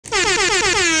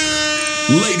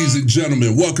Ladies and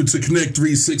gentlemen, welcome to Connect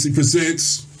 360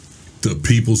 presents The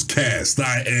People's Cast.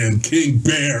 I am King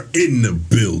Bear in the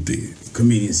building.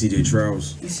 Comedian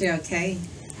CJTrowers. Michelle K.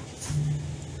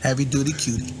 Heavy duty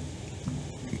cutie.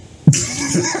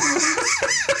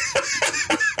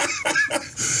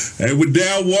 And we're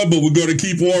down one, but we're going to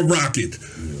keep on rocking.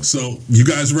 Yeah. So, you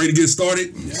guys ready to get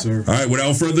started? Yes, sir. All right,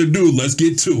 without further ado, let's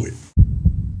get to it.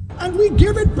 And we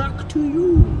give it back to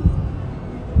you,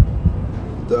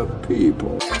 the people.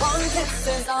 One kiss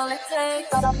is all it takes.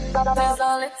 That's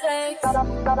all it takes. All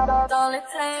it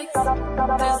takes.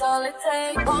 That's all it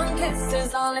takes. One kiss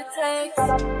is all it takes.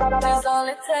 That's all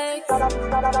it takes.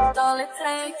 All it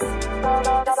takes.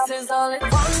 This is all it.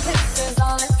 One kiss is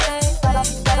all it takes.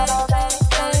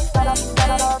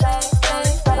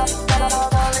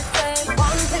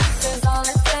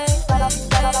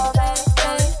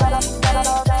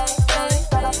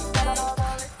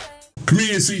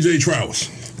 Comedian CJTrowers,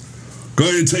 go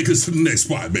ahead and take us to the next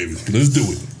spot, baby. Let's do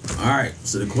it. All right,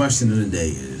 so the question of the day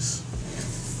is,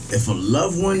 if a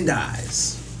loved one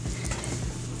dies,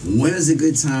 when is a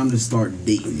good time to start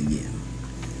dating again?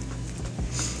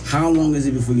 How long is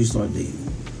it before you start dating?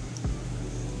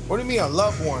 What do you mean a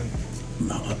loved one?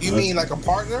 You mean like a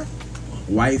partner?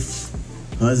 Wife,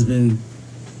 husband,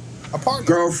 a partner,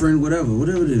 girlfriend, whatever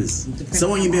it is. Depending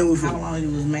Someone you've been with. How long you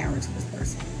was married to this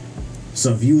person?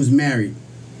 So if you was married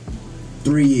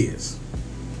 3 years.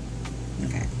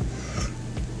 Okay.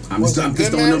 I'm just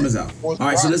throwing numbers out. All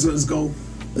right, so let's go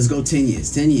 10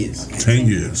 years. 10 years. Okay. 10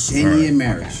 years. 10-year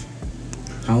marriage.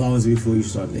 Okay. How long is it before you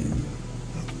start dating?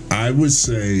 I would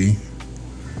say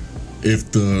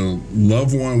if the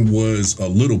loved one was a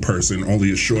little person,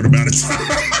 only a short amount of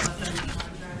time.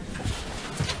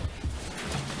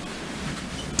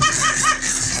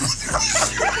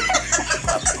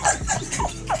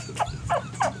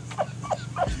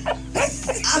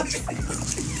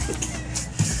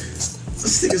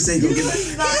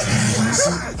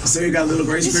 So you got a little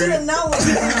grace period? You should have known what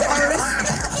he went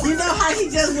first. You know how he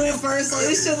just went first, so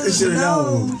you should have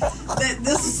known that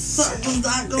this was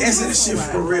not going to answer this shit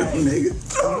for real, nigga.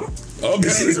 Okay.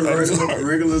 This is a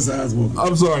regular size woman.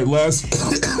 I'm sorry, last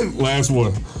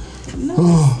one. No.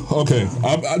 Okay,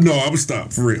 I'm gonna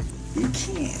stop, for real. You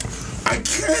can't. I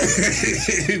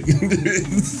can't.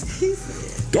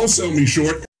 Don't sell me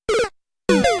short.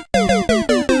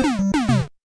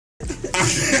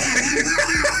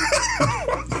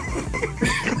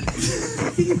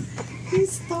 He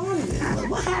started it.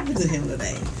 What happened to him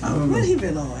today? What he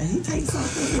been on? He takes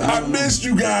something. I missed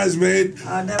you guys, man.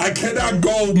 I cannot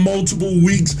go multiple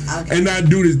weeks and not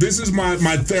do this. This is my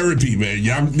therapy, man.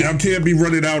 Y'all can't be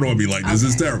running out on me like this.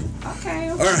 It's terrible. Okay.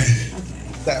 All right. Okay.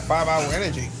 That 5-hour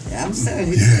energy. Yeah, I'm saying.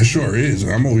 Yeah, it sure is.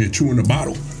 I'm over here chewing the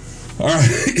bottle. All right.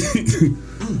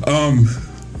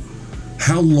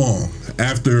 How long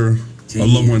after a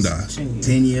loved one dies?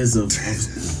 10 years of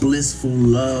blissful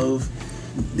love.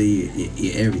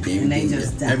 Everything. And they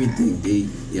just die. Everything.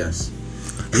 Yes.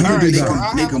 All right, so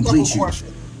I they have a complete couple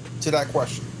questions to that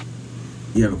question.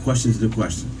 You have a question to the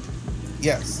question?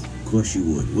 Yes. Of course you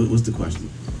would. What's the question?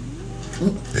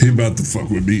 He about to fuck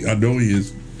with me. I know he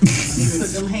is. He put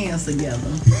them hands together.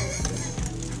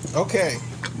 Okay.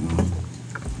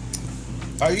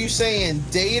 Are you saying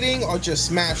dating or just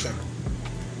smashing?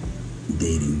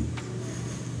 Dating.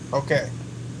 Okay.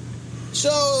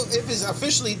 So if it's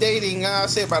officially dating, I'll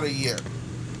say about a year.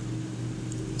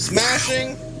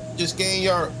 Smashing, just getting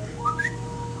your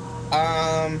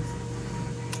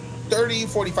 30,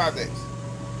 45 days.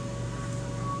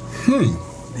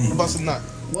 Bust a nut.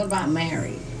 What about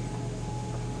married?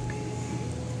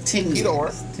 10 years. Either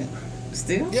or.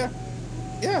 Still? Yeah.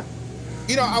 Yeah.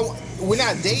 You know, we're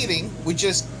not dating. We're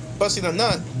just busting a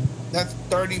nut. That's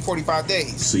 30, 45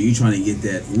 days. So you trying to get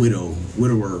that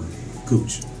widower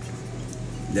cooch.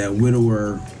 That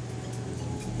widower,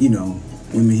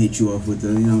 women hit you up with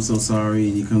the, I'm so sorry,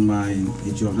 and you come by and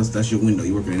hit you up. That's your window.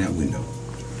 You're working in that window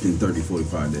in 30,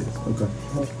 45 days. Okay.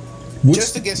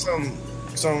 Just to get some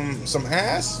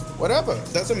ass, whatever.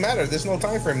 Doesn't matter. There's no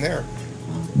time frame there.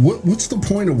 What's the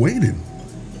point of waiting?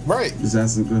 Right. Just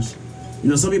asking a question.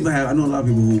 Some people I know a lot of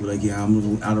people who be like, yeah,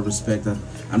 I'm out of respect. I'm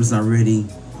just not ready.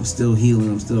 I'm still healing.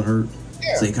 I'm still hurt.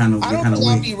 Yeah. So they kind of I don't wait.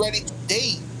 I'll be ready to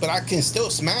date, but I can still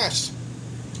smash.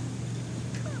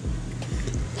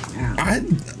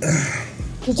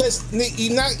 Because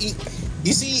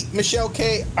you see, Michelle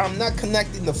K, I'm not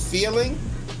connecting the feeling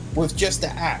with just the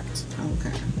act.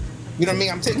 Okay. You know what I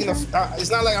mean? I'm taking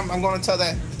it's not like I'm going to tell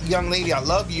that young lady I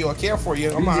love you or care for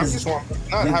you. I just want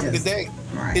to have a good day.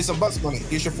 Right. Here's some bus money.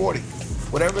 Here's your 40.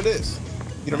 Whatever it is.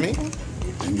 You know what I mean?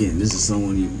 Again, this is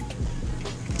someone you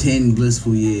 10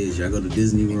 blissful years. Y'all go to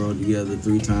Disney World together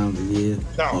 3 times a year.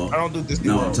 No, I don't do Disney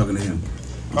World. No, I'm talking to him.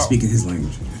 I'm speaking his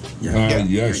language.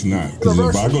 Yes, not. Because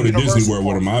if I go to Disney World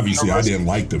with him, obviously I didn't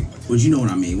like them. But you know what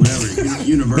I mean. Whatever.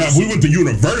 Universal. Nah, we went to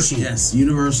Universal. Yes,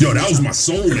 Universal. Yo, that was my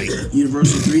soulmate.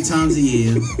 Universal 3 times a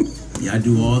year. Y'all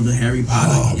do all the Harry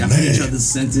Potter. Y'all finish each other's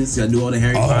sentence. Y'all do all the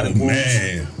Harry Potter quotes.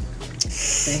 Man.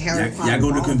 Y'all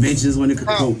go to conventions when it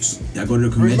quotes. Y'all go to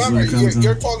the conventions when it comes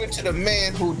you're talking to the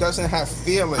man who doesn't have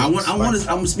feelings.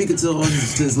 I'm speaking to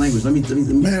his language. Let me.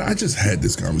 Man, I just had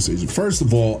this conversation. First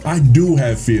of all, I do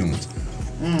have feelings.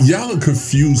 Y'all are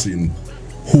confusing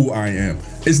who I am.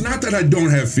 It's not that I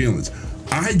don't have feelings.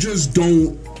 I just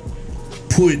don't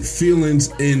put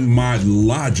feelings in my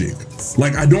logic.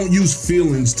 Like, I don't use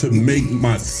feelings to make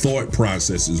my thought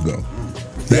processes go.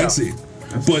 That's it.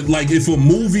 But like, if a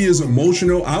movie is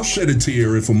emotional, I'll shed a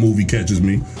tear if a movie catches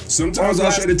me. Sometimes I'll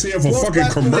shed a tear if a fucking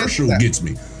commercial gets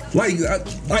me. Like,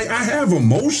 I have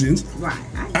emotions. Right.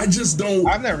 I just don't.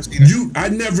 I've never seen it. I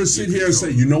never sit here and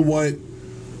say, you know what?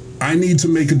 I need to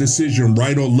make a decision,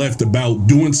 right or left, about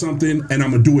doing something, and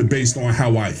I'm gonna do it based on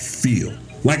how I feel.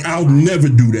 Like, I'll never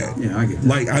do that. Yeah, I get that.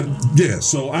 Like,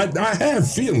 so I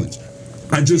have feelings.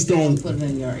 I just don't.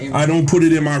 I don't put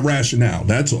it in my rationale.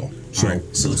 That's all. So, right.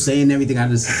 So saying everything I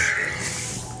just.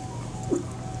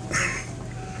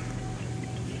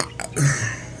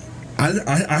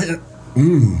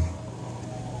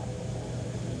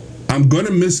 I'm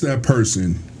gonna miss that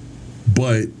person,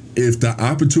 but if the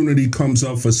opportunity comes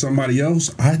up for somebody else,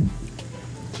 I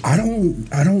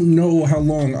don't know how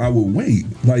long I will wait.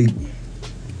 Like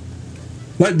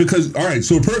because all right,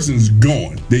 so a person's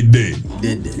gone. They dead.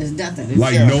 There's nothing.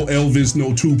 Like no Elvis,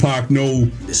 no Tupac,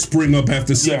 no spring up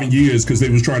after 7 years because they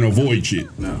was trying to avoid shit.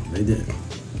 No, they did.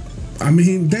 I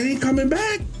mean, they ain't coming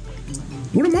back.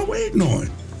 What am I waiting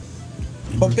on?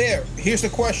 But Bear, here's the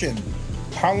question: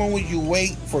 how long would you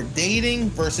wait for dating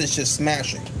versus just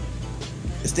smashing?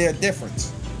 Is there a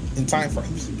difference in time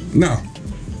frames? No.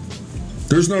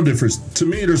 There's no difference. To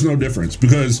me, there's no difference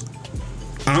because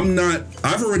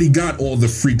I've already got all the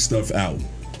freak stuff out.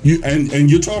 And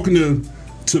you're talking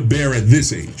to Bear at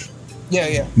this age.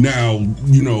 Yeah. Now,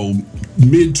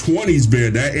 mid-20s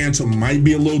Bear, that answer might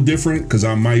be a little different because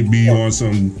I might be on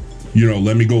some,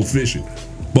 let me go fishing.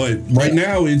 But right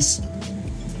now it's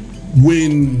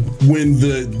when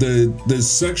the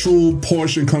sexual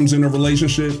portion comes in a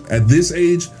relationship at this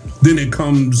age, then it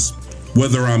comes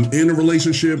whether I'm in a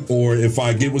relationship or if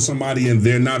I get with somebody and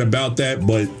they're not about that,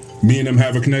 but me and them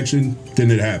have a connection,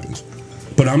 then it happens.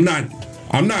 But I'm not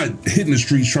hitting the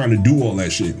streets trying to do all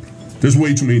that shit. There's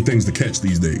way too many things to catch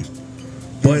these days.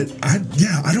 But I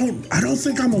don't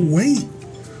think I'm gonna wait.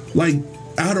 Like,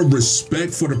 out of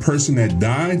respect for the person that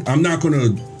died, I'm not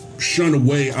gonna shun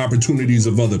away opportunities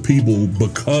of other people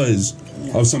because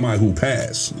of somebody who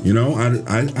passed.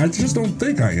 I just don't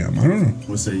think I am. I don't know.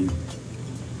 What say you?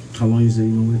 How long you say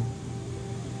you gonna wait?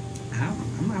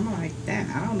 I'm like that.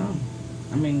 I don't know.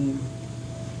 I mean,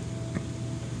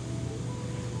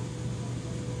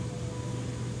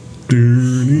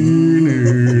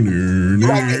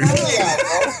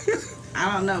 I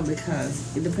don't know,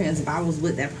 because it depends. If I was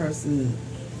with that person,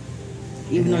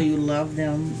 even though you love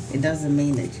them, it doesn't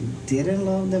mean that you didn't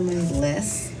love them any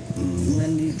less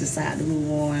when you decide to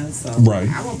move on. So right.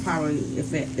 I will probably,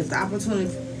 if the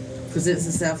opportunity presents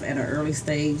itself at an early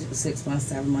stage, 6 months,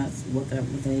 7 months, within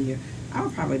a year, I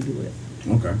would probably do it.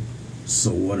 Okay.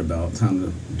 So what about time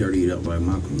to dirty it up like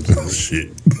Malcolm? Oh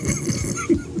shit.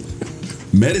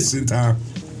 Medicine time.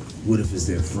 What if it's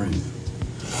their friend?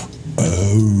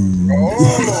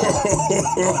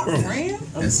 Friend?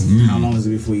 That's how long is it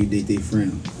before you date their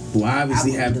friend? Who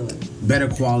obviously have better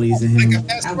qualities than him.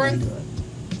 I wouldn't do it.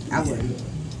 I wouldn't do it.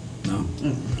 No.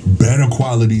 Better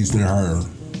qualities than her.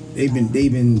 They've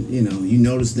been, you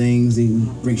notice things.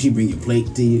 She bring your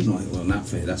plate to you. No, well, not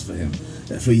for that's for him.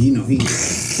 That for he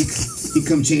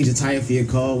come change the tire for your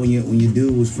car when your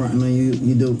dude was fronting on you.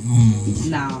 You do.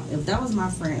 No, if that was my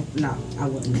friend, no, I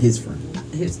wouldn't. His friend.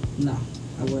 No,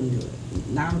 I wouldn't do it.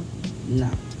 No,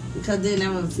 because then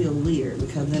that would feel weird.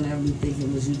 Because then I would be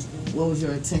thinking, what was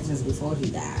your intentions before he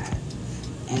died?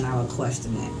 And I would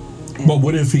question that. But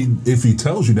what if he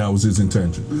tells you that was his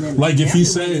intention? Like if he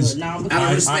says, out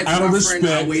of respect,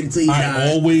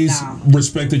 I always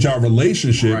respected your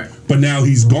relationship, but now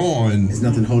he's gone. There's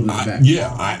nothing holding us back.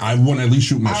 Yeah, I want to at least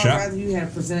shoot my shot. I would rather you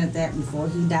had presented that before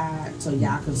he died, so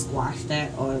y'all could squash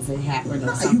that, or if it happened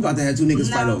or something. You about to have two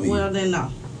niggas fight over you. Well, then no.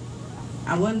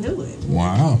 I wouldn't do it.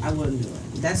 Wow. I wouldn't do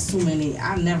it. That's too many.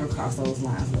 I never cross those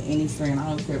lines with any friend. I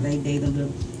don't care if they date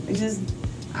them.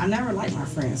 I never like my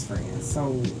friends' friends,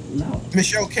 so no.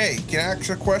 Michelle K, can I ask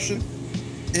you a question?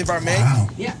 if I may. Wow,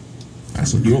 Yeah.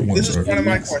 that's a good one, This is sir. one of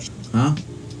my questions. Huh?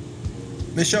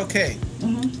 Michelle K,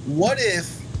 what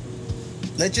if,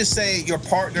 let's just say your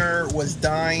partner was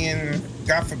dying,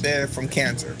 God forbid, from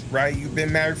cancer, right? You've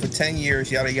been married for 10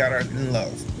 years, yada, yada, in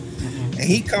love. And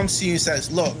he comes to you and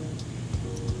says, look,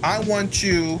 I want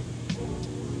you,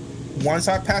 once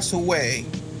I pass away,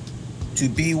 to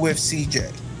be with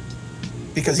CJ.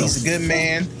 Because he's a good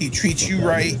man, he treats you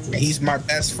right, and he's my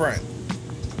best friend.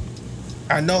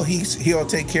 I know he'll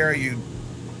take care of you,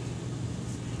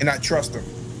 and I trust him.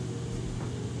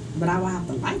 But I will have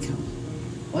to like him.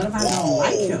 What if I don't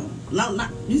like him? No,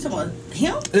 not you talking about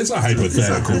him? It's a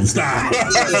hypothetical. Stop.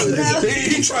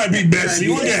 He trying to be messy.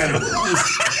 Look at him.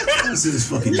 This is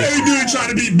fucking. Hey, dude, trying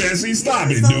to be messy. Stop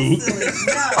it, dude.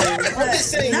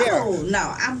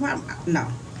 No.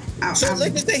 So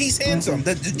let's just say he's handsome.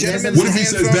 The gentleman. What if he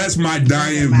says that's my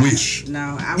dying wish?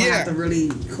 No, I would have to really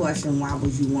question why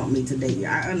would you want me to date you.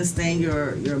 I understand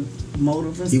your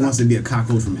motive and He stuff. wants to be a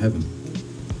cockroach from heaven.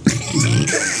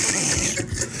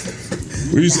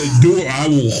 When you say, do it, I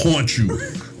will haunt you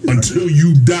until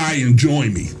you die and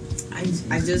join me.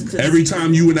 I just couldn't. Every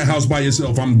time you in the house by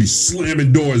yourself, I'm gonna be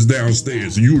slamming doors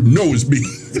downstairs. You know it's me.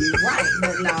 Right,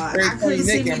 but no, I Very couldn't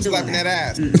see Nick, me I'm doing slapping that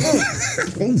ass.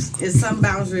 It's some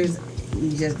boundaries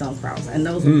you just don't cross, and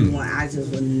those are the one I just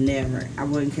would never. I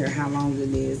wouldn't care how long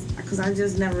it is, because I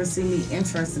just never see me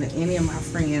interested in any of my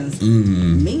friends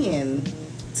men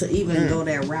to even go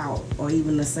that route, or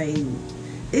even to say.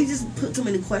 It just put too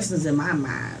many questions in my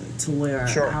mind to where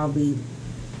I'll be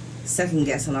second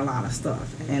guessing a lot of stuff,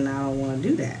 and I don't want to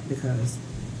do that because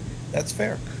That's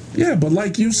fair. Yeah, but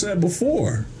like you said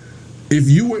before, if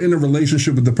you were in a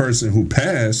relationship with the person who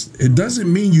passed, it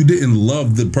doesn't mean you didn't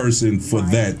love the person for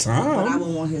that But I time.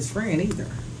 wouldn't want his friend either.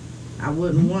 I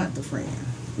wouldn't want the friend.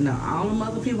 No, all them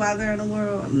other people out there in the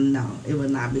world, no, it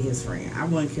would not be his friend. I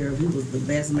wouldn't care if he was the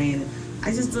best man. I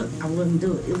wouldn't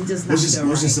do it. It would just not What's feel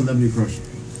your right. celebrity crush?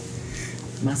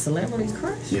 My celebrity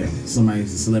crush? Yeah,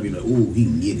 somebody's a celebrity like, ooh, he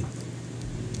can get it.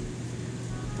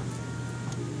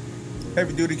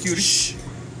 Heavy duty cutie.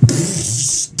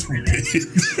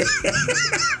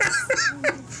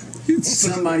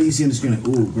 Somebody you see on the screen like,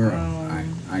 ooh, girl,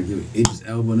 I give it. Idris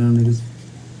Elba and them niggas.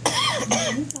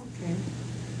 It's okay.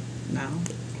 No.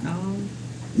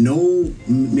 No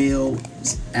male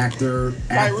actor,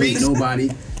 athlete, Reese. nobody.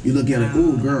 You look at it,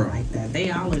 ooh, I girl. don't like that. They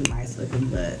all look nice looking,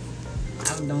 but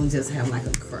I don't just have like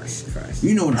a crush.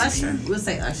 You know what I'm Usher. saying. We'll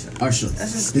say Usher. Usher.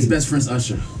 Usher's His cute. best friend's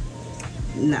Usher.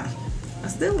 No. I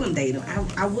still wouldn't date him.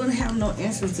 I wouldn't have no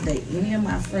interest to date any of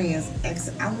my friends' ex.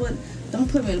 Don't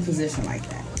put me in a position like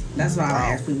that. That's why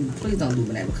I ask people, please don't do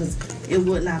that, because it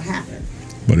would not happen.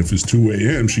 But if it's 2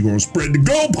 a.m., she gonna spread the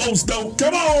goalpost though.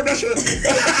 Come on, that's it.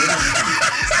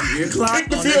 3 o'clock. Kick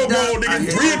the field goal,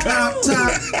 nigga. 3 o'clock.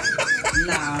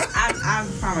 No, I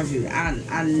promise you,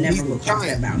 I never would cross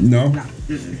that boundary. No? No.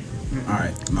 All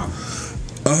right, Mom.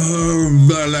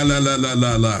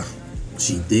 La.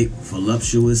 She thick,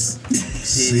 voluptuous,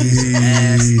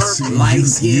 See, light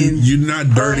skin. You're not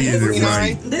dirtying it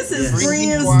right. This is Yeah.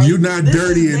 friends. You're not This is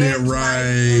dirtying it their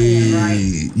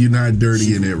right. You're not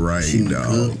dirtying it right,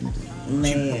 dog.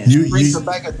 Man. Brings a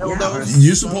bag of dildos.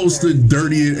 You're supposed to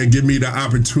dirty it and give me the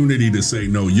opportunity to say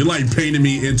no. You're like painting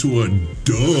me into a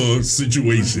duh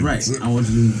situation. Right. I want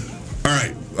you to. All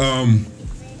right.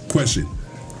 Question: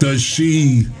 does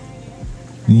she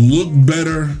look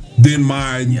better than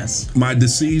my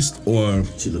deceased, or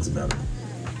She looks better.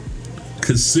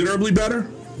 considerably better?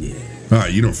 Yeah. All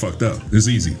right, you done fucked up. It's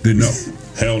easy. Then no.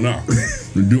 Hell no.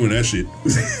 I'm doing that shit.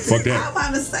 Fuck I'm that.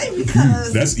 about to say,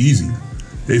 because That's easy.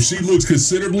 If she looks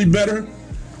considerably better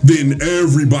than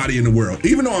everybody in the world,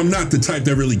 even though I'm not the type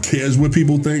that really cares what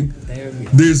people think,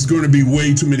 there's going to be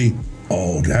way too many,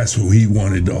 oh, that's who he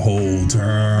wanted the whole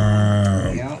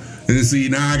time. Yep. And then see,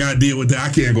 now I got to deal with that.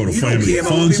 I can't go to You don't family care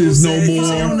about what functions people no say. You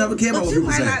more. don't never care about But what you people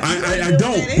might say. not- I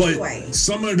don't, but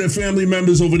some of the family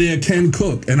members over there can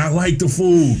cook, and I like the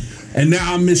food. And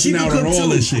now I'm missing out on all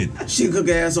this shit. She can cook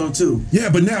her ass off too. Yeah,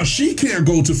 but now she can't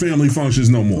go to family functions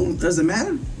no more. Does it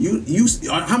matter? You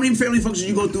how many family functions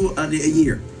you go through a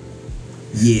year?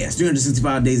 Yes,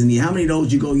 365 days in a year. How many of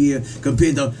those you go a year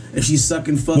compared to if she's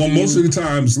sucking, fucking? Well, most of the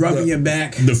times, rubbing your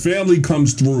back. the family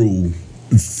comes through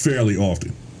fairly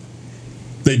often.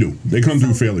 They do. They come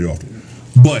through fairly often.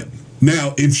 But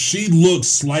now, if she looks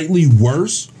slightly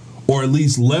worse, or at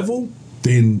least level,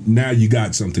 then now you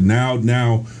got something. Now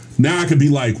I could be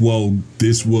like, well,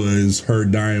 this was her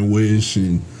dying wish,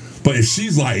 but if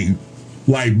she's like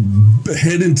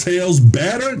head and tails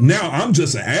badder, now I'm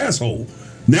just an asshole.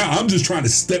 Now I'm just trying to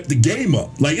step the game up.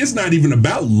 Like, it's not even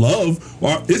about love,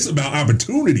 or it's about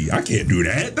opportunity. I can't do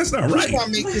that. That's not right. You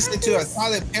trying to make this into a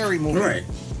Tyler Perry movie? Right.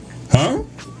 Huh?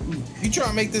 You trying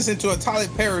to make this into a Tyler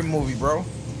Perry movie, bro?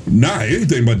 Nah,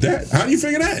 anything but that. How do you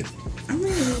figure that? I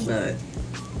mean, but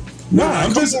Nah,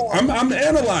 I'm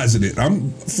analyzing it.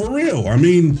 I'm for real. I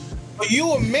mean, but you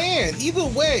a man. Either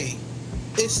way,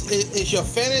 it's your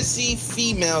fantasy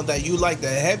female that you like, the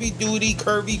heavy duty,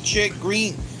 curvy chick,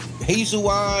 green, hazel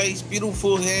eyes,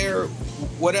 beautiful hair,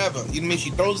 whatever. You know what I mean? She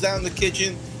throws down in the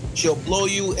kitchen. She'll blow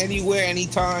you anywhere,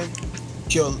 anytime.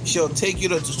 She'll take you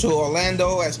to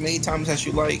Orlando as many times as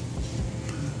you like.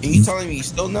 And you telling me you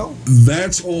still know?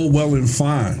 That's all well and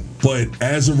fine, but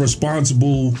as a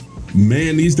responsible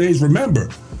man these days, remember,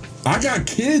 I got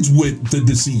kids with the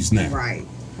deceased now. right.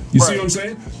 You see what I'm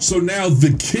saying? So now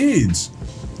the kids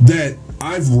that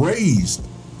I've raised,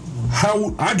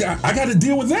 how I got to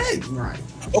deal with that. Right.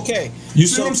 Okay. You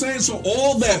see what I'm saying? So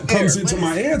all that comes into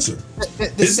my answer.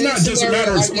 It's same not just a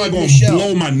matter of scenario somebody I going gave to Michelle.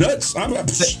 blow my nuts. I'm like,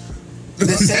 The same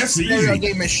that's scenario I easy.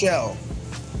 gave Michelle.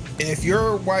 If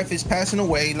your wife is passing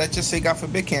away, let's just say God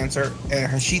forbid cancer,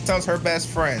 and she tells her best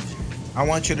friend, "I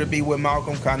want you to be with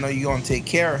Malcolm because I know you're gonna take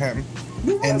care of him,"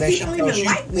 and then he she don't tells even you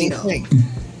like me, though. thing.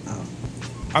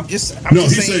 I'm just No, he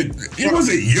saying, said, it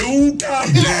wasn't you.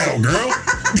 Calm down, girl.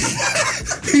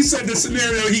 He said the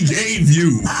scenario he gave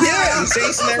you. yeah, the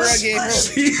same scenario I gave her.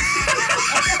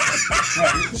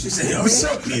 She said, yo,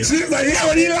 She's like, yeah,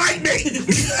 but he like me.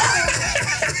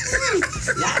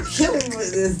 Y'all killing me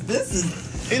with this. This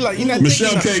is He like, you not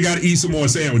Michelle thinking K got to eat some more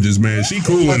sandwiches, man. She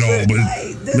cool and all, but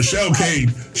this Michelle is K,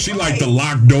 she like to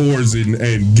lock doors and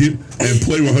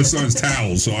play with her son's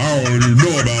towels. So I don't even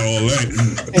know about all that.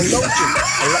 and lotion.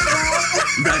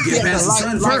 you gotta get past the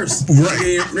sun first.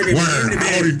 Right. Nigga,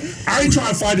 Word. I ain't trying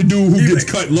to find a dude who gets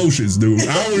cut lotions, dude.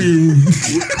 I don't even.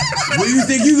 Where you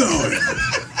think you going?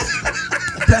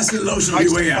 Pass the lotion on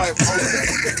your way out.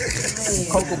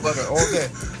 Cocoa butter all day.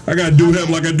 I gotta do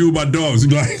him like I do my dogs.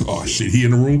 He's like, oh shit, he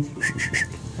in the room.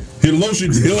 He'll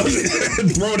lotion, he'll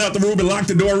throw it out the room and lock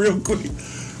the door real quick.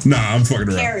 Nah, I'm fucking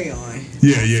around. carry on.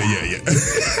 Yeah.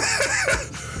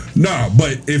 Nah,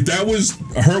 but if that was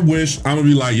her wish, I'm gonna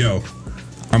be like, yo,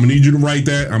 I'm gonna need you to write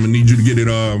that. I'm gonna need you to get it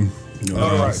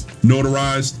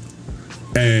notarized.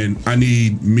 And I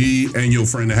need me and your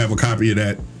friend to have a copy of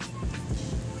that.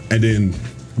 And then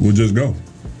we'll just go.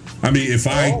 I mean, if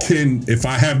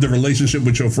I have the relationship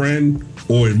with your friend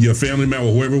or your family member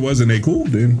or whoever it was and they cool,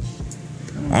 then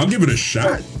I'll give it a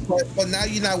shot. But now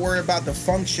you're not worried about the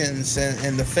functions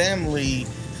and the family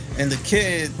and the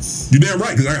kids. You're damn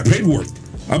right, because I got paperwork.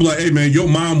 I'm like, hey man, your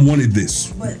mom wanted this.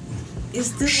 But it's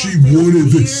still She wanted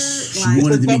this. She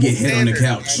wanted me to get hit on the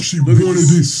couch. She wanted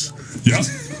this. Yep.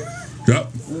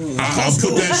 I'll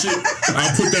put that shit.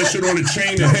 I'll put that shit on a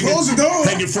chain and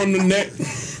hang it from the neck.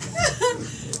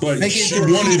 But Make it she into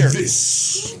a wanted t-shirt.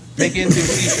 this. Make it into a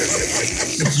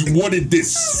t-shirt. She wanted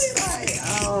this.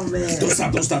 oh man. Don't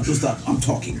stop. I'm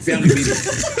talking. Family meeting.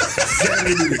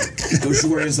 Family meeting. Don't you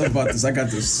worry yourself about this. I got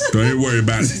this. Don't even worry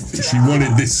about it. She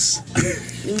wanted this.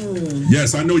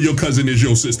 Yes, I know your cousin is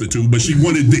your sister too, but she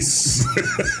wanted this.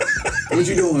 What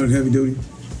you doing, heavy duty?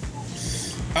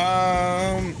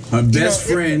 Her best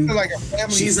friend. Like a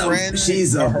family She's friend.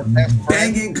 a or her best friend.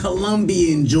 banging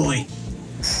Colombian joint.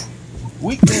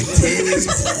 We can Change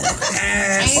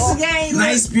the game.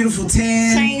 Nice, beautiful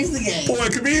tan. Change the game. Boy,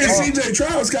 comedian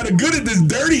CJTrowers kind of good at this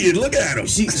dirty and look at him.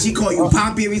 She call you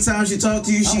Poppy every time she talk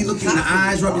to you. She look you in the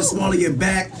eyes, rub the small of your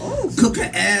back, cook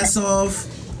her ass off,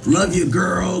 love your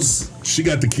girls. She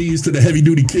got the keys to the heavy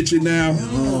duty kitchen now.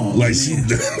 Oh, Like she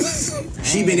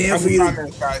been there for you.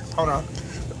 Guys, hold on.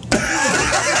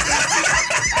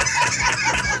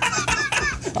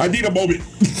 I need a moment.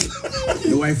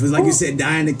 Your wife was, like you said,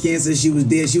 dying of cancer. She was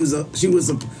there. She was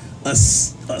a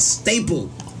staple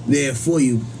there for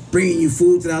you, bringing you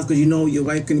food to the house because you know your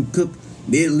wife can cook.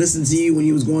 They'd listen to you when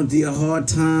you was going through your hard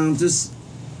time. Just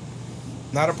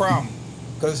Not a problem.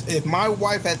 Because if my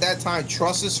wife at that time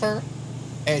trusts her,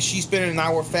 and she's been in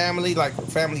our family, like a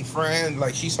family friend,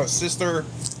 like she's her sister,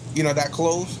 you know, that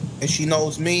close, and she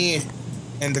knows me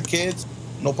and the kids,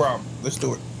 no problem. Let's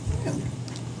do it.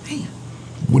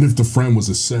 What if the friend was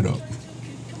a setup?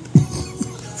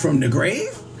 from the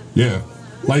grave. Yeah.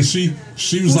 Like she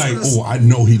was like, oh, I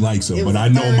know he likes her, but I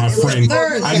know my friend.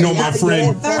 I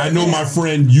know my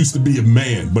friend used to be a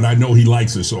man, but I know he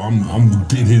likes her, so I'm gonna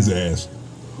get his ass.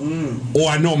 Or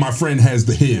I know my friend has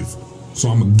the HIV, so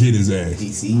I'm gonna get his ass.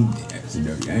 DC.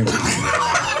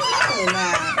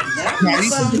 Nah, you you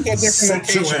some. took it to a different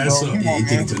Set your location, ass bro. up. Come Yeah, on, you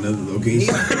take man. it to another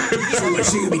location. So what,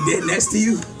 she gonna be dead next to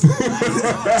you?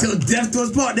 Till death do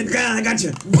us part, nigga. I got you.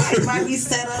 It might be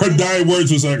set up. Her dying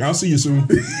words was like, "I'll see you soon."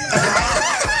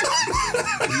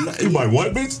 You like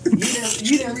what, bitch?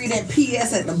 You didn't read that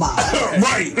PS at the bottom.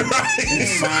 Right.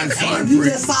 Fine You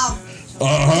print. just saw.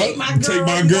 Take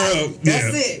my girl. That's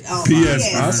Yeah. it. Oh,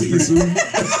 P.S. I'll see you soon.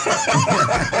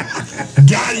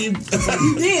 Got him.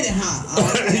 You did it, huh?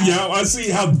 Okay. Yeah, I see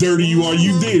how dirty you are.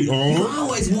 You did. You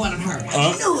always wanted her.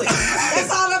 I knew it.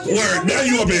 That's all I'm Word. Now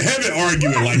you up in heaven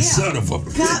arguing like son of a.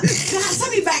 God,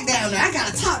 send me back down there. I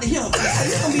gotta talk to him.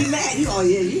 He's gonna be mad. You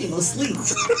ain't gonna sleep.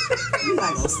 You're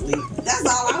not gonna sleep. That's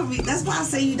all I read. That's why I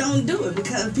say you don't do it,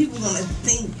 because people gonna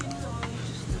think.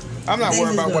 I'm not They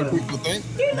worried about just what people think.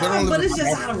 You They don't know, live but in it's my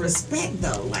just life. out of respect,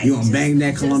 though. Like, You gonna bang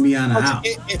that Colombiana out.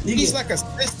 If he's like a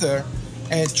sister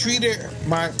and treated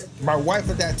my wife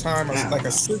at that time as like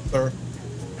a sister,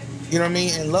 you know what I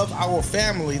mean, and love our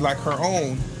family like her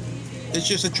own, it's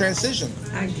just a transition.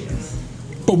 I guess.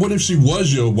 But what if she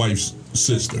was your wife's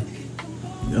sister?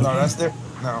 No, that's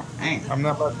different. No, Ain't. I'm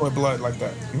not about to put blood like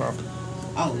that. No,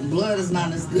 Oh, blood is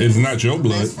not as good. It's as not your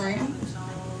blood. Best friend.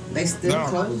 They still no,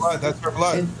 close. blood, that's her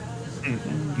blood.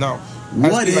 No.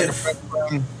 What Has to be like a if- best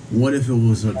friend. What if it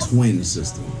was her twin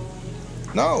sister?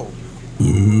 No.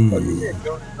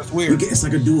 That's We weird. get, it's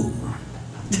like a do-over.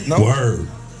 No. Word.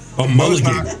 A No, it's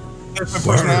mulligan. not. Different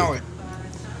personality.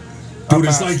 Dude,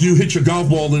 it's like you hit your golf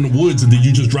ball in the woods and then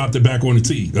you just dropped it back on the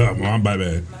tee. Oh, my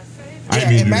bad. I Yeah, didn't mean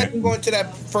to do imagine that. going to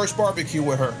that first barbecue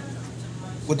with her,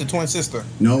 with the twin sister.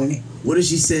 No. What if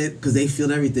she said, because they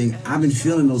feel everything, I've been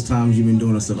feeling those times you've been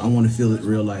doing that stuff. I want to feel it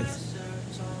real life.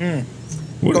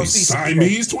 What, Go they see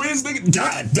Siamese twins, nigga?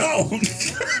 God, no.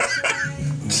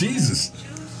 Jesus.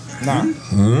 Nah,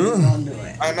 Don't do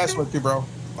it. I mess with you, bro.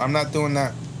 I'm not doing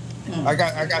that. I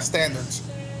got standards.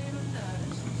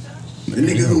 The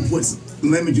nigga who puts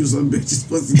lemon juice on bitches'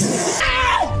 pussy.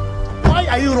 Why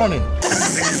are you running?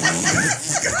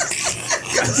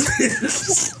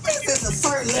 There's a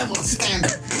certain level of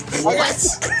standard.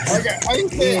 Okay. I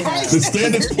ain't saying The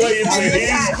standards play into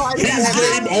his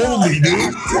game only,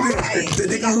 dude. The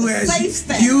nigga who has Safe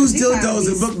standards. used You gotta dildos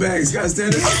be- and book bags got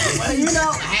standards. Well, you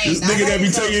know, hey, This now nigga that be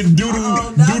you know- taking doodle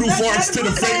Oh, no, doodle let farts it to the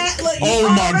look bad. face. Look, you Oh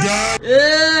my already-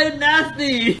 god.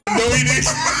 Nasty. No, he didn't.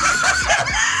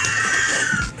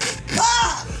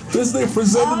 This nigga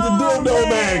presented the dildo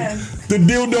man. bag. The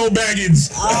dildo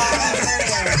baggins. Oh, man.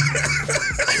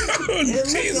 It looked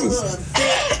a Jesus. little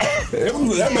thick.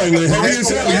 That man look heavy as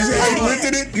hell. You see how he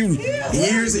lifted it?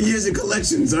 Years and years of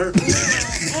collection, sir.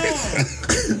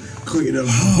 Queen of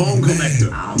bone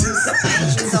collector. All the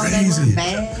things on that little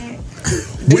bag.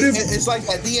 What if? it's like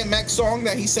that DMX song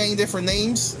that he's saying different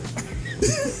names.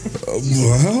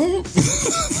 Well,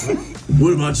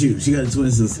 What about you? She got a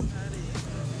twin sister.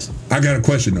 I got a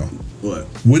question though. What?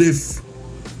 What if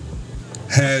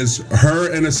has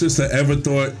her and her sister ever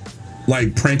thought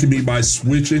like pranking me by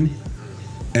switching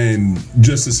and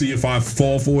just to see if I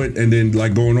fall for it and then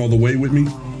like going all the way with me?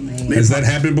 Has that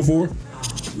happened before?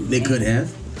 They could have.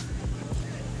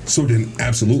 So then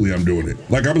absolutely I'm doing it.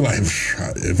 Like I'm like,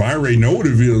 if I already know what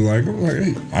it feels like, I'm like,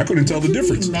 hey, I couldn't tell the You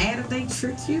difference. be mad if they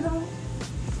tricked you though?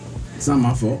 It's not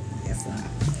my fault. That's not.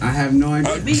 I have no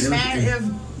idea. Be mad if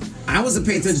I wasn't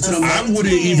paying attention to them. I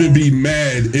wouldn't even be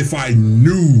mad if I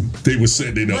knew they were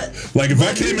setting it up. Like if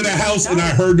I came in the house and I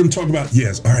heard them talk about,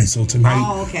 yes, all right, so tonight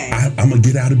I'm gonna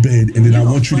get out of bed and then I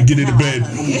want you to get into bed.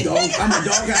 I'm a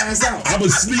dog ass out. I'm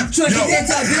gonna sleep. She can't Yo,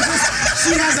 tell the difference.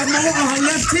 She has a mole on her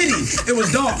left titty. It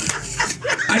was dark.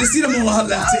 I just see the mole on her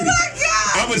left titty.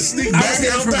 I'm gonna sneak back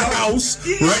out the house,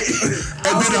 right?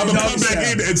 And then I'm gonna come back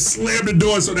in and slam the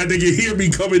door so that they can hear me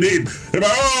coming in. They're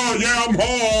like, oh yeah, I'm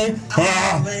home.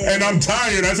 And I'm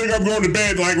tired. I think I'm going to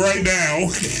bed like right now.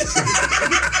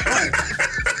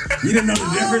 You didn't know the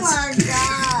difference? Oh my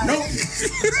God. Nope.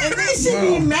 And then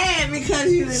she be mad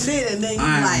because you done did it. And then you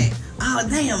like, oh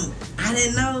damn, I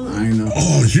didn't know. I know.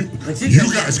 Oh, you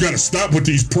guys gotta stop with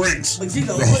these pranks. But you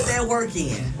gonna put that work in.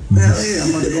 Hell yeah, I'm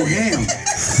about to go ham.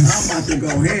 I'm about to go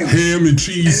ham. Ham and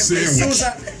cheese And sandwich.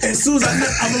 as soon as I knew,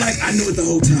 I'm like, I knew it the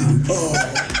whole time.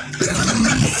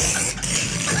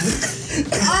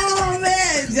 Oh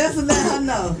man, just to let her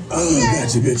know. Oh,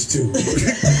 got you, bitch, too.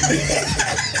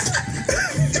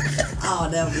 Oh,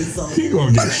 that would be so. He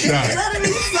gonna get shot. That'll be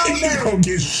so He dirty. gonna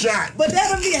get shot. But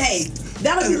that'll be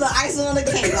that'll be the icing on the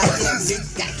cake. Like, yeah,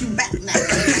 bitch, got you back now.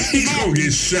 He gonna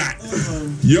get shot.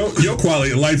 Your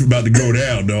quality of life about to go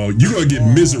down, dog. You gonna get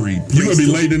misery. You gonna be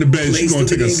laid in the bed. She gonna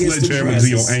take a sledgehammer to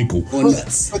your ankle. Or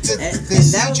nuts. But did, And did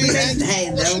that would be CJ answer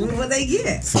the that would be what they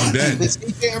get. Fuck that. Did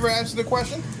CJ ever answer the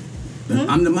question?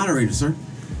 I'm the moderator, sir.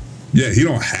 Yeah, he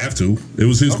don't have to. It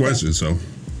was his question, so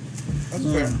That's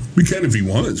fair. we can if he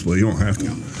wants, but he don't have to.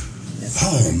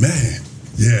 Oh man,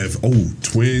 yeah.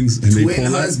 Twins and they Twin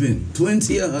pull up. husband. Twin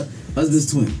to your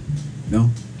husband's twin. No?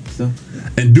 So?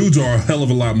 And dudes are a hell of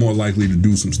a lot more likely to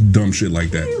do some dumb shit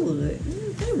like that.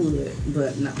 They would,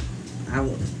 but no, I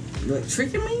wouldn't. What,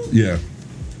 tricking me? Yeah.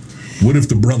 What if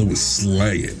the brother was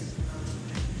slaying?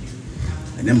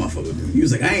 And that motherfucker, he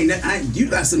was like, you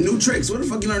got some new tricks. What the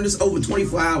fuck you learned this over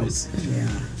 24 hours? Yeah.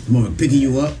 Mother picking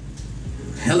you up,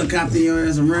 helicopter your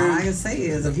ass All around. I can say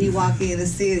is if he walk in and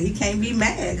see it, he can't be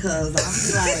mad because I'll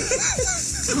be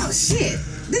like, oh shit,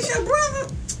 this your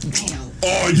brother? Damn.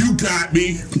 Oh, you got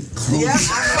me. Yep,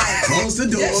 I'm like, Close the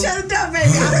door. just shut it down, baby.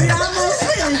 I'm almost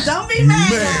finished. Don't be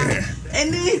mad now. Man.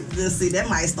 And then, let's see, that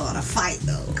might start a fight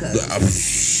though,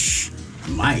 cause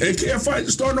Mike. They can't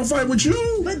start no fight with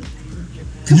you. but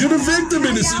You're the victim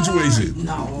in this how y'all situation.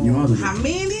 are? No. You are the How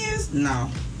men is? No.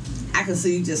 I can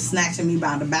see you just snatching me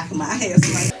by the back of my head.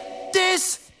 So like,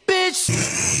 This bitch.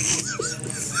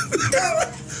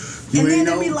 You and then ain't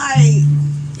they know. be like,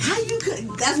 how you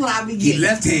could? That's what I be He getting.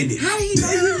 left-handed. How do you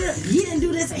know you didn't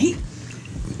do this? And he,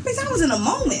 bitch, I was in a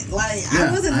moment. Like Yeah,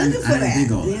 I wasn't I- looking for I didn't that.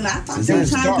 think of it. Then I thought It you were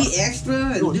was trying dark. to be extra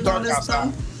and It was do all dark this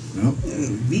outside. stuff. Nope.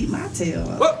 Beat my tail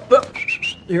up.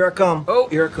 Here I come. Oh,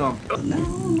 here I come.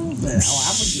 No, but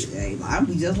I would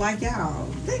be just like y'all.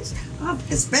 Bitch,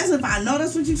 especially if I know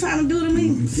that's what you trying to do to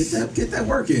me. Get that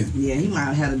work in. Yeah, he might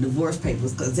have had a divorce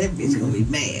papers because that bitch gonna be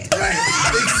mad.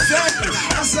 Exactly.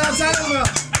 That's what I'm talking about.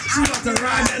 She about to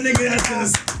ride that nigga out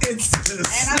to the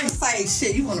And I was like,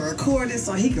 shit, you want to record this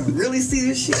so he can really see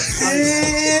this shit?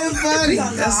 Yeah, buddy. We gonna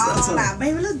go That's all out.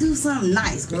 Baby, let's do something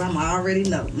nice because I'm already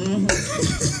know.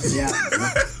 Yeah.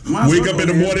 Wake up in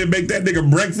the morning and make that nigga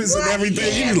breakfast and everything.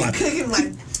 Yeah, He be like, cooking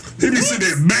like, he be sitting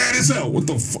there mad as hell. What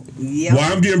the fuck? Yep. Why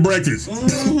I'm getting breakfast?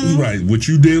 Right. What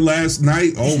you did last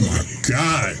night? Oh my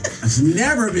God. It's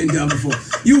never been done before.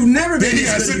 You've never been Then he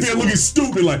this gotta good sit there before. looking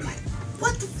stupid like,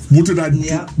 what the what did I do?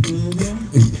 Yep.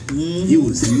 You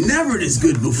was never this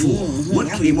good before. What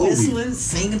I be came over you? whistling,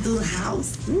 singing through the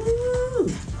house. Ooh.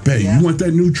 Babe, Yeah. you want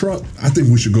that new truck? I think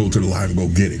we should go to the line and go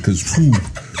get it. Because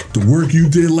the work you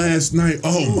did last night,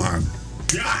 oh my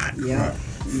God. Yeah.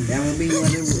 That would be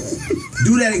what it was.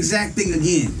 Do that exact thing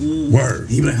again. Word.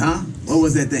 He be like, huh? What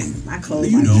was that thing? My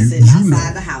clothes You might know. be sitting You outside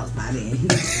know. the house by then.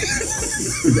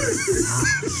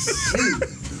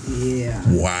 Yeah.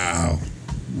 Wow.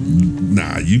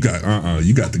 Nah, you got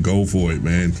to go for it,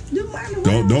 man.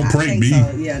 Don't I prank think me.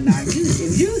 So. Yeah, nah.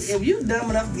 If you dumb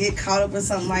enough to get caught up in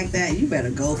something like that, you better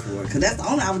go for it. Cause that's the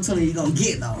only opportunity you're gonna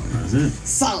get though. That's it.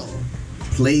 So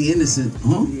Play innocent.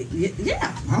 Huh?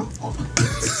 yeah. Huh?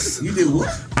 You did what?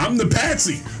 I'm the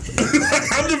patsy.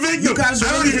 I'm the victim. You guys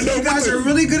I don't even know you guys what are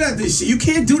really good at this shit. You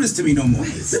can't do this to me no more.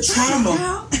 The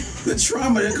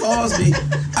trauma that caused me.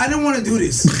 I didn't want to do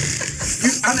this.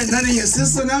 I'm none of your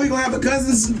sister. Now we gonna have a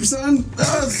cousin's son.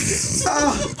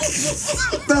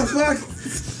 The fuck?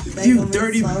 They You gonna be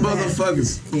dirty so mad.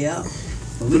 motherfuckers. Yeah.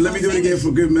 But let me do it again for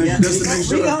good measure, just to make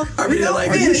sure I really don't like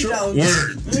Are you it. sure? though.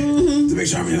 Word. To make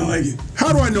sure I really don't like it.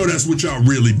 How do I know that's what y'all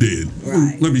really did?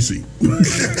 Right. Let me see.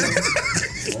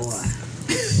 Boy.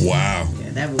 Wow. Yeah,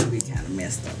 that would be kind of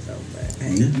messed up though. But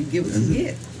hey, you get what you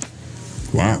get.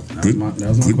 Wow. Good. That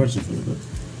was my good, question for you.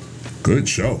 good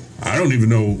show. I don't even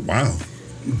know. Wow.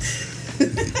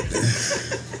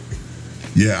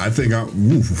 Yeah, I think I.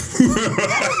 Oof.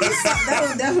 That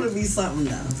would definitely be something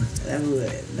though.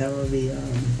 That would be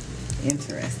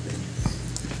interesting.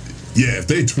 Yeah, if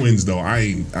they twins though, I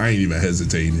ain't even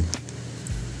hesitating.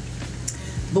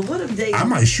 But what if they? I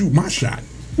might shoot my shot.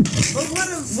 But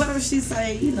what if she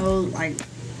say, you know, like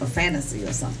a fantasy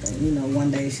or something? You know,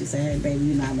 one day she say, "Hey, baby,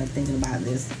 you know, I've been thinking about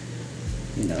this.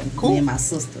 You know, Cool. me and my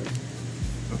sister."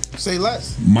 Say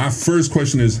less. My first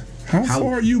question is, how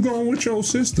far are you going with your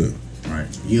sister? Right.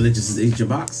 You let your sister eat your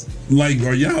box? Like,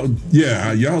 are y'all?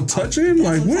 Yeah, y'all touching?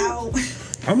 Like what?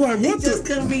 I'm like, It what just the?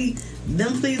 couldn't be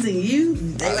them pleasing you.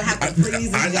 They would have to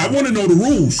please I you. want to know the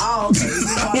rules. Oh, okay. You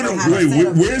I don't know wanna- how to wait, set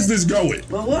up where's that. this going?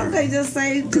 But what if they just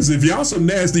say? Because if y'all some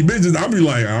nasty bitches, I'll be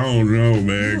like, I don't know,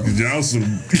 man. Because y'all some.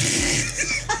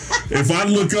 If I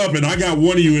look up and I got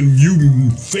one of you and you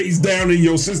face down in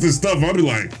your sister's stuff, I'll be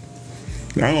like,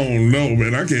 I don't know,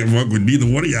 man. I can't fuck with neither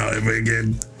one of y'all ever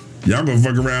again. Y'all gonna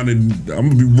fuck around and I'm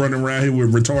gonna be running around here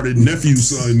with retarded nephew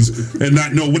sons and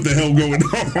not know what the hell going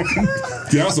on.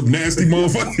 Y'all some nasty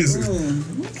motherfuckers.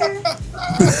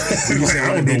 Like,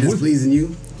 I don't They know what. displeasing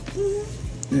you?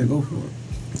 Yeah, go for it.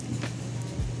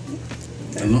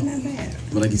 That's not bad.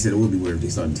 But like you said, it would be weird if they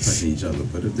started touching each other.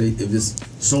 But if this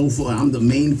soulful, I'm the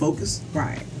main focus.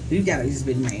 Right. You gotta just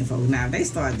be the main focus. Now if they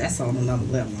start, that's on another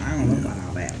level. I don't know about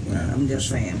all that. But I'm just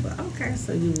saying. But okay,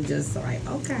 so you were just like,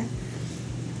 okay.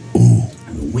 Ooh,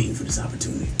 I've been waiting for this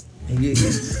opportunity.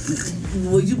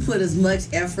 Would you put as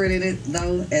much effort in it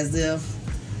though, as if?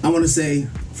 I want to say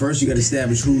first you got to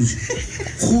establish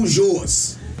who's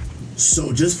yours.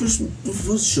 So just for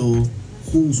sure,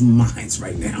 who's mine's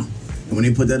right now? And when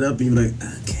they put that up, you be like,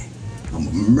 okay, I'm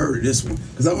gonna murder this one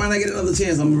because I might not get another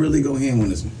chance. I'm gonna really go ham on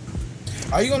this one.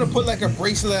 Are you gonna put like a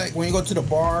bracelet when you go to the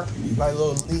bar, like a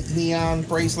little neon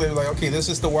bracelet? Like, okay, this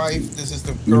is the wife, this is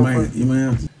the girlfriend. You might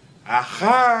have to.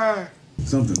 Aha!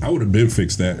 Something. I would have been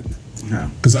fixed that. How?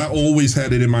 Because I always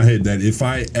had it in my head that if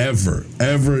I ever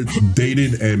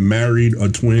dated and married a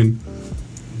twin,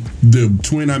 the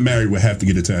twin I married would have to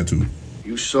get a tattoo.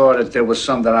 You saw that there was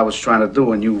something that I was trying to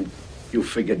do, and you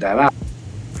figured that out.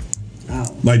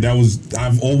 Oh. Like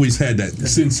I've always had that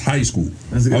since high school.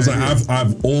 I was like,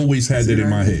 I've always had that in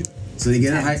my head. So you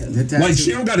get a tattoo. Like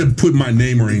she don't got to put my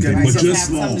name or anything, but just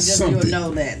something. You'll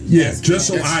know that. Yeah, just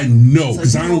so I know,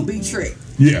 because I don't be tricked.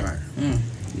 Yeah.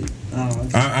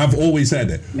 I've always had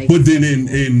that. But then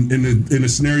in a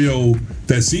scenario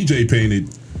that CJ painted,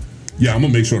 yeah, I'm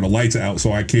gonna make sure the lights are out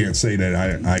so I can't say that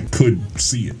I could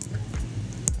see it.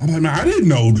 I'm like, man, I didn't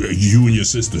know you and your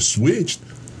sister switched.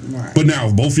 Right. But now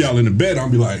if both y'all in the bed, I'll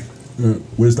be like,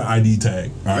 where's the ID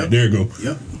tag? All right, there you go.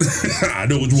 Yep. I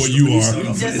know which one you are.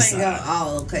 You just ain't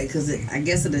got okay, because I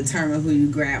guess it determines who you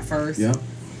grab first. Yep.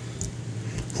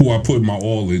 Who I put my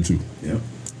all into. Yep.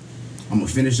 I'm gonna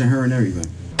finish her and everything.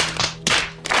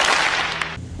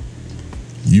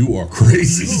 You are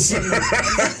crazy.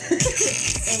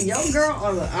 And your girl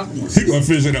or the other one? He gonna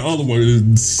finish in the other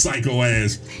one, psycho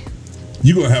ass.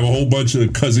 You gonna have a whole bunch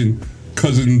of cousin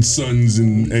sons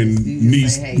and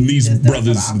niece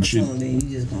brothers and shit. You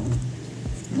just gonna,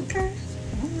 okay.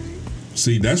 All right.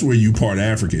 See, that's where you part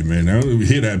African, man. I don't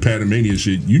hear that Panamanian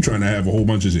shit. You trying to have a whole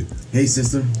bunch of shit. Hey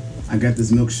sister, I got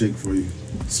this milkshake for you.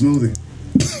 Smoothie.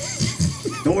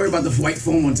 Don't worry about the white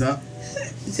foam on top.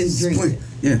 Just drink it.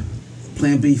 Yeah.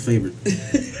 Plan B favorite.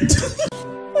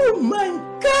 Oh my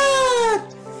God!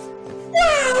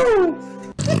 Wow!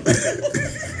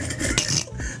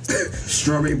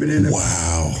 Strawberry banana.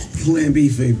 Wow. Plan B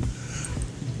favorite.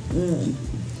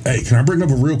 Hey, can I bring up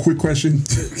a real quick question?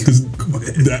 Because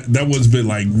that one's been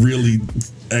like really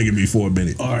egging me for a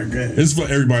minute. All right, good. This is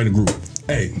for everybody in the group.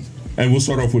 Hey, and we'll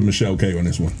start off with Michelle K on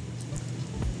this one.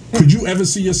 Could you ever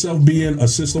see yourself being a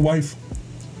sister wife?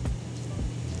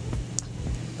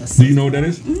 Do you know what that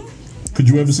is? Mm-hmm. Could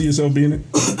you ever see yourself being it?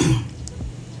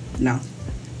 No.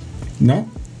 No?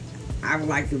 I would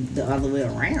like the other way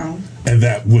around. And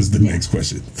that was the next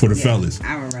question for the fellas.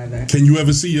 I would rather. Can you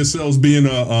ever see yourselves being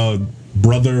a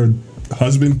brother,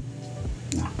 husband?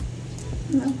 No.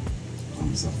 No.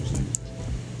 I'm selfish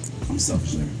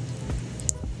nigga.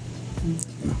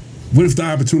 No. What if the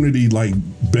opportunity like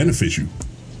benefits you?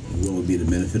 What would be the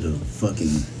benefit of fucking?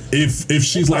 If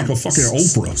she's like a fucking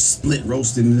Oprah, split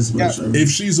roasted in this bullshit. If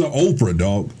she's an Oprah,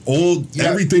 dog,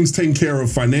 everything's taken care of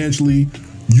financially.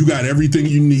 You got everything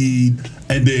you need,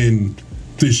 and then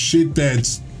the shit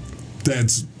that's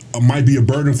might be a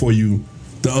burden for you,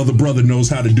 the other brother knows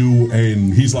how to do,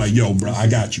 and he's like, "Yo, bro, I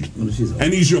got you."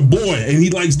 And he's your boy, and he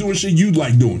likes doing shit you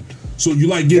like doing. So you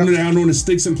like getting down on the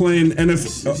sticks and playing playing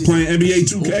NBA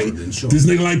 2K. This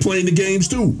nigga like playing the games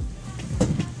too.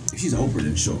 If she's Oprah,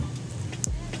 then sure.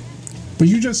 But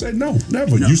you just said no,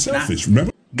 never. You selfish,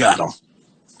 remember? Got him.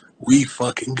 We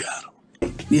fucking got him.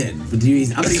 Yeah, but I'm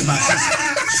thinking about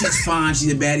she's fine,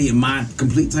 she's a baddie, and my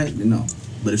complete type, then no.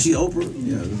 But if she's Oprah,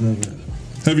 yeah, that's not bad.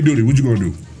 Heavy duty, what you gonna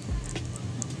do?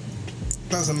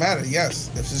 Doesn't matter. Yes,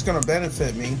 if it's gonna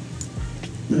benefit me.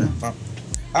 Yeah.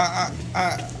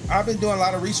 I've been doing a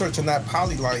lot of research on that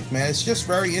poly life, man. It's just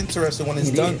very interesting when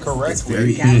it's done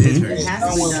correctly. It has to be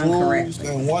done correctly.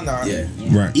 And whatnot. Yeah.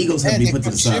 Right. Egos have to be put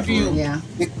to the side. Yeah.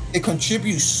 It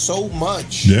contributes so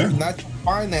much. Yeah. Not just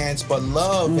finance, but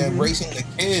love and raising the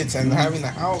kids and having the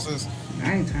houses.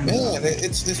 I ain't trying Man,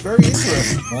 it's very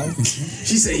interesting, man.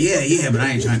 She said, yeah, but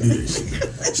I ain't trying to do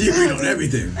this. She agreed on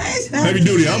everything. Heavy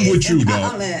duty, I'm with you,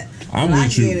 dog. I'm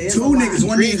with you. Two niggas,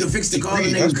 one nigga can fix the car,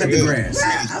 the nigga can cut the grass.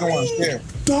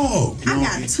 Dog. I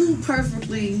got two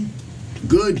perfectly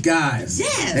good guys.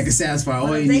 Yes. That can satisfy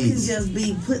all your needs. They can just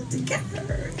be put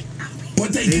together.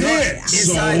 But they can't.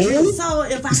 So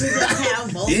if I could just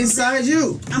have both inside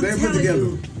you, better put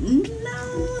together. No.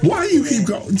 Why you keep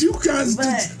going? You guys,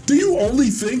 do you only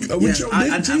think with your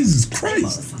dick? Jesus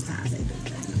Christ. Sometimes they do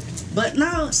that. But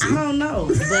no, I don't know.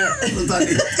 But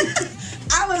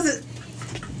I wasn't.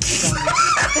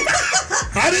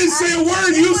 I didn't say a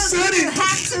word. You said You it.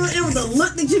 have to. It was the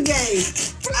look that you gave.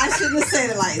 I shouldn't have said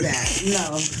it like that.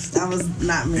 No, that was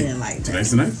not mean like that.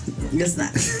 Tonight's the night. It's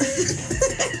not.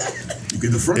 You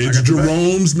get the front. It's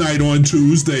Jerome's night on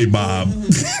Tuesday, Bob.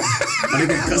 I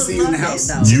got custody in the house.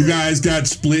 You guys got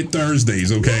split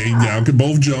Thursdays, okay? Y'all can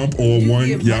both jump, or one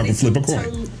y'all can flip a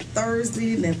coin.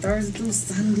 Thursday, and then Thursday through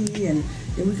Sunday, and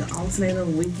then we can alternate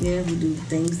on the weekend. We do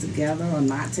things together or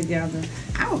not together.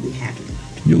 I would be happy.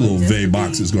 Your little V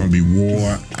box is gonna be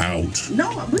wore out.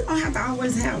 No, we don't have to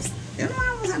always have. It don't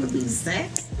always have to be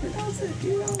sex. It doesn't,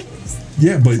 you know.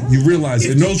 Yeah, but you realize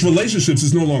in those relationships,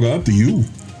 it's no longer up to you.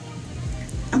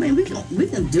 I mean, we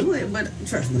can do it, but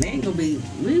trust me, they ain't gonna be.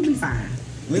 We'll be fine.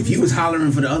 If he was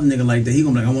hollering for the other nigga like that, he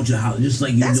gonna be like, I want you to holler just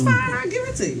like you do. That's fine. I'll give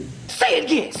it to you. Say it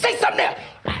again. Say something else.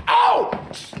 Oh!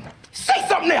 Say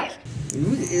something else.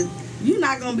 You're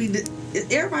not gonna be.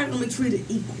 Everybody gonna be treated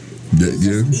equal.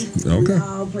 Yeah. Equal. Okay. We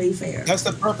all play fair. That's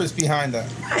the purpose behind that.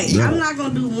 Right. Yeah. I'm not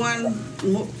gonna do one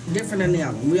different than the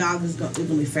other. We all just gonna. It's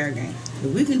gonna be fair game.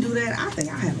 If we can do that, I think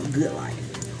I have a good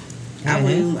life. I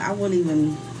wouldn't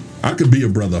even. I could be a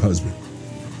brother husband.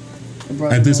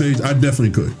 At this age, I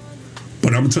definitely could.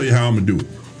 But I'm gonna tell you how I'm gonna do it.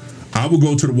 I will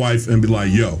go to the wife and be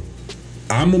like, yo,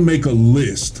 I'm gonna make a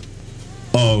list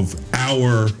of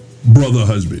our brother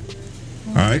husband.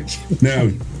 All right? Now,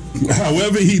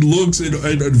 however he looks at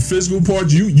the physical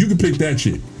parts, you can pick that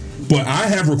shit. But I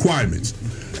have requirements.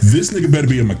 This nigga better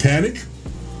be a mechanic.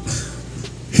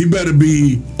 He better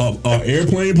be a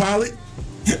airplane pilot.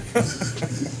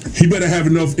 He better have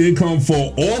enough income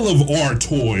for all of our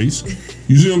toys.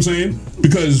 You see what I'm saying?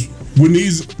 Because when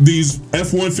these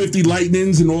F-150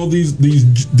 Lightnings and all these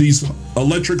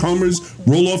electric Hummers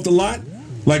roll off the lot,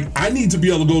 like I need to be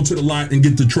able to go to the lot and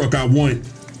get the truck I want,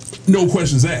 no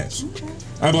questions asked.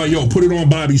 I'm like, yo, put it on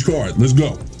Bobby's card. Let's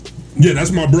go. Yeah,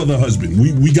 that's my brother husband.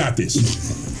 We got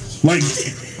this. Like,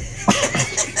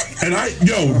 and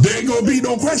there ain't gonna be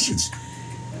no questions.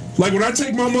 Like when I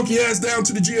take my monkey ass down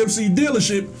to the GMC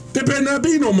dealership, there better not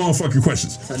be no motherfucking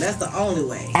questions. So that's the only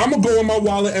way. I'm gonna go in my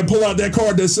wallet and pull out that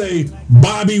card that say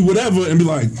Bobby whatever and be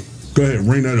like, go ahead,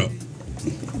 ring that up.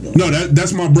 No,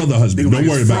 that's my brother husband. Don't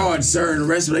worry about it. Sir, and the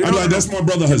rest of it. I'm like, that's my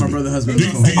brother husband. My brother husband. Do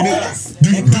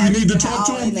you need to talk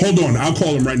to him? Hold on, I'll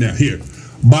call him right now. Here.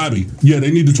 Bobby, yeah, they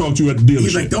need to talk to you at the dealership.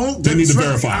 He's like, they need to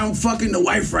verify. I'm fucking the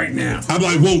wife right now. I'm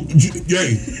like, well,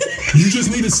 you just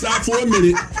need to stop for a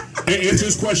minute and answer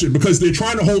this question because they're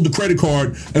trying to hold the credit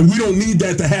card and we don't need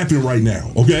that to happen right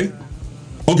now, okay?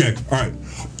 Okay, all right.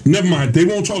 Never mind. They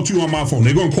won't talk to you on my phone.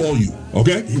 They're gonna call you,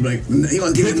 okay? He's like, he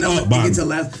gonna get the number. Bobby. Get to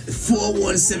last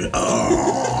 417.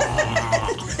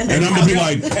 Oh. And I'm gonna be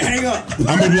like, hang up.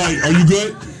 I'm gonna be like, are you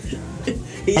good?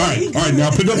 All right.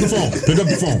 Now pick up the phone. Pick up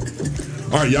the phone.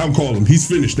 All right, y'all call him. He's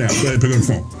finished now. Go ahead, pick up the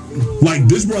phone. Like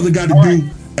this brother got to do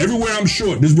everywhere I'm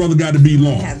short. This brother got to be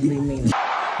long. Have to be mean.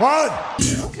 What?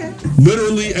 Okay.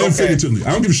 Literally and figuratively.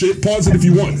 I don't give a shit. Pause it if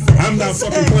you want. I'm not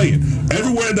fucking playing.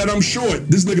 Everywhere that I'm short,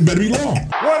 this nigga better be long.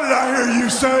 What did I hear you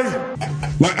say?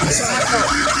 Like,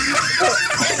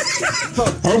 So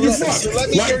let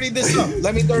me dirty this up.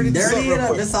 Let me dirty this up Dirty real it up.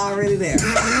 quick. It's already there.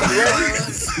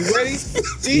 You ready?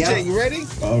 CJ, you ready?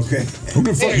 Okay. Who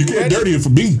the fuck? You can't dirty it for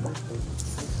me.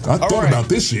 I thought about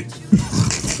this shit.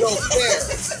 Yo,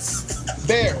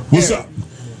 Bear. What's up?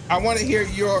 I want to hear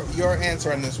your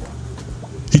answer on this one.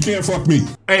 He can't fuck me.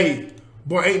 Hey,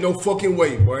 boy, ain't no fucking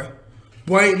way, boy.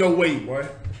 Boy, ain't no way, boy.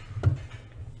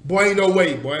 Boy, ain't no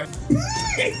way, boy.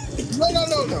 No.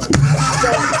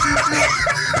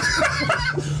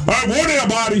 All right, war there,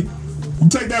 Bobby. You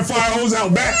take that fire hose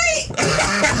out back.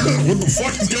 What the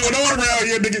fuck is going on around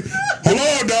here, nigga? Hold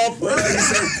on, dog.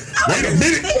 Wait a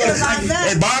minute.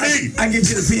 Hey, Bobby. I get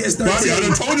you the PS13. Bobby, I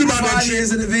done told you about that 5 shit.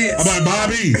 years in advance. I'm like,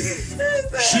 Bobby,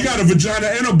 she got a vagina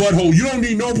and a butthole. You don't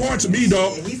need no parts of me,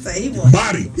 dog. He said he wants.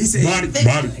 Bobby. He said,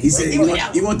 Bobby. He said,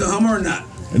 you want the Hummer or not?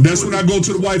 And that's when I go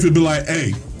to the wife and be like,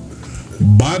 hey,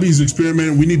 Bobby's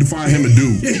experimenting. We need to find him a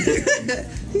dude.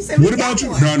 He said, What about you?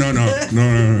 No.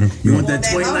 You want that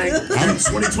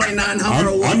 2029 Hummer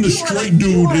or what? I'm the straight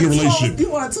dude in a relationship.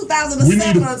 You want a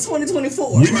 2007 or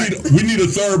 2024? We need a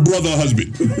third brother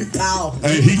husband. Oh.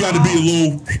 And he got to be a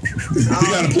little. He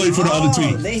got to play for the other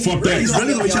team. Fuck that. He's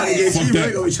really gonna be trying to get Fuck you.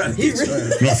 that. Really gonna be trying to get you.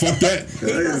 No, fuck that.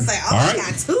 He gonna say, oh, All I right.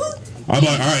 got two? I'm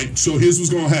like, all right, so here's what's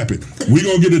gonna happen. We're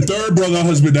gonna get a third brother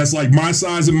husband that's like my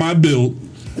size and my build.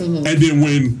 And then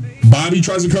when Bobby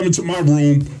tries to come into my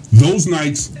room, those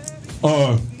nights,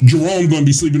 Jerome gonna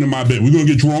be sleeping in my bed. We're gonna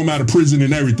get Jerome out of prison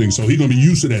and everything, so he gonna be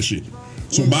used to that shit.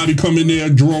 So Bobby come in there,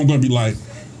 Jerome gonna be like,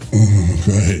 go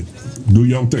ahead, do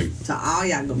your thing. So all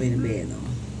y'all gonna be in the bed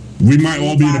though. We might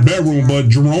all be in the bedroom, but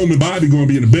Jerome and Bobby gonna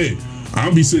be in the bed.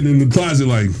 I'll be sitting in the closet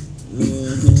like,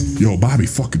 yo, Bobby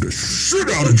fucking the shit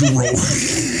out of Jerome.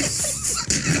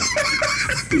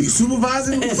 You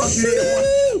supervising? Fuck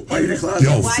you. Why you in the closet?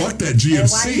 Yo, fuck that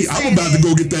GMC. I'm about to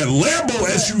go get that Lambo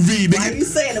SUV, nigga. Why you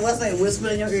saying it? What's like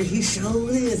whispering in your ear? He sure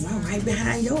is. I'm right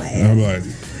behind your ass. I'm like,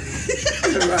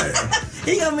 Right.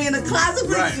 He gonna be in the closet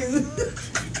with you.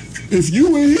 if you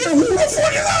in here, who the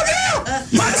fuck is out there?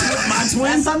 My twin?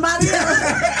 That's somebody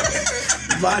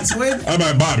else. My twin? I'm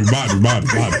like, Bobby.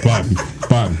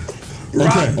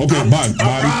 Okay,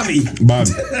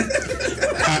 Bobby.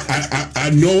 I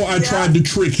know I tried to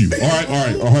trick you. All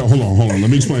right. Hold on. Let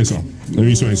me explain something.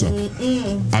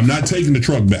 I'm not taking the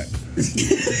truck back.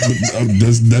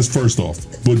 That's first off.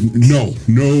 But no.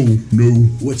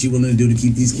 What you willing to do to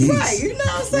keep these keys? Right, you know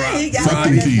what I'm saying? Right. You got Fuck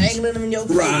them keys. dangling them in your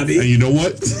Robbie. And you know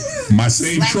what? My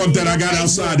same truck that I got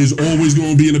outside is always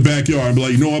going to be in the backyard. I'm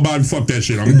like, you know what, Bobby? Fuck that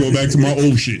shit. I'm going to go back to my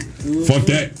old shit. Fuck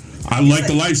that. I like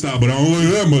the lifestyle, but I don't like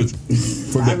that much.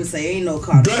 I would say ain't no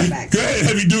car back. Go ahead,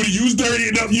 heavy duty. You was dirty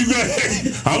enough. You go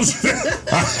ahead.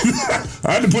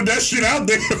 I had to put that shit out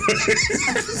there.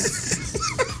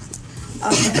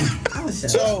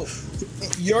 So,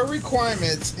 your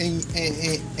requirements in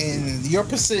your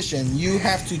position, you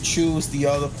have to choose the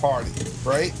other party,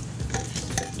 right?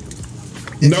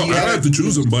 No, I don't have to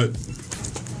choose them, but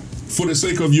for the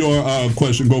sake of your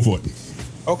question, go for it.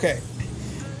 Okay.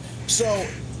 So,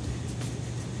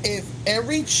 if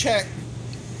every check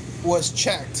was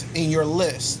checked in your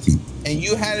list and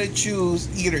you had to choose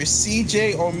either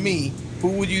CJ or me, who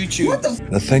would you choose? What the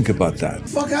Now think about that.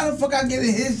 fuck? How the fuck I get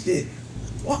in his shit?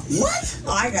 What?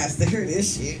 Oh, I got to hear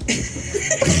this shit.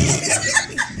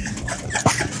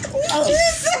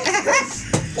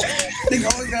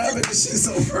 Nigga always gotta make this shit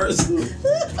so personal.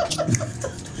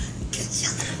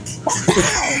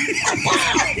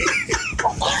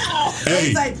 Hey,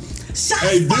 It's like, shots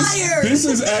fired. this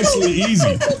is actually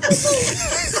easy.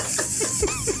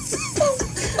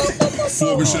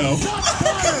 For Michelle.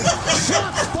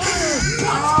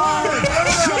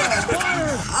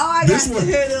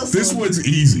 This one's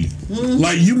easy.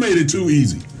 Like, you made it too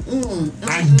easy.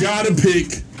 I gotta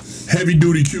pick heavy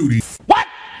duty Cutie. What?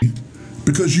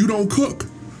 Because you don't cook.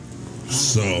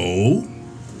 So,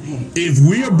 if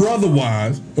we're brother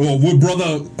wives or we're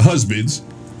brother husbands,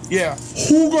 Yeah.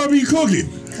 who gonna be cooking?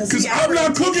 Because I'm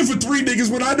not cooking for 3 niggas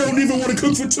when I don't even want to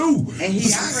cook for 2. And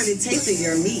he already tasted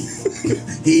your meat.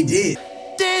 He did.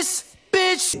 This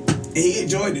bitch. And he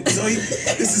enjoyed it. So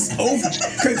this is over.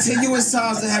 Continuous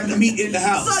times of having to meet in the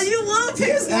house. So you love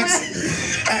his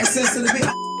access to the meat.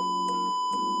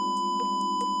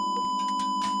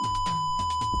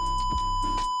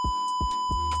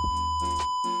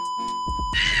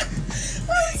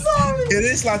 I'm sorry. It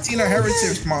is Latino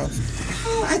Heritage Month.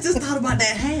 Oh, I just thought about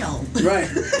that ham. Right.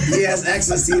 He has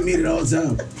access to your meat at all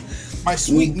times. My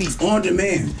sweet meat. On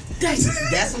demand.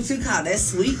 That's what you call that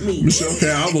sweet meat. Michelle,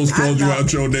 okay, I almost called you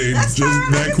out your name just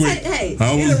that quick. Hey,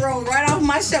 I you was, rolled right off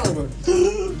my shoulder.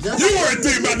 you weren't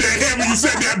thinking about that ham when you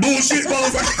said that bullshit,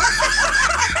 motherfucker.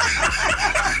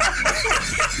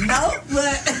 No,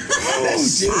 but I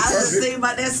was thinking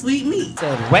about that sweet meat.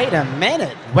 Wait a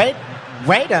minute. Wait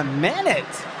a minute.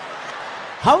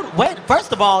 Wait,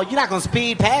 first of all, you're not gonna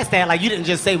speed past that like you didn't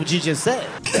just say what you just said.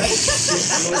 That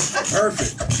shit was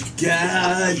perfect.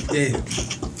 God damn.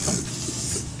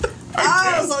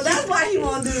 Oh, so that's why he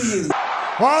won't do you.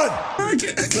 What?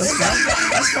 That's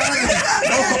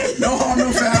fine. No harm,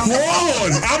 no foul. Hold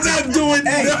on. I'm not doing with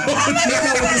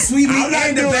the sweet meat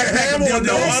and the bag ham of on the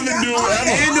dildos. other dude.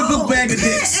 And the book bag of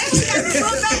dicks.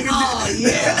 Oh,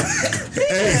 yeah.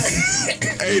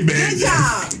 Hey, man. Good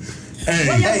job. Hey,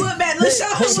 Where your foot back? Let's show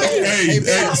him where you hey, You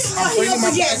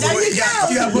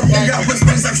gotta put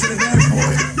space next to the bed for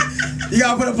it. You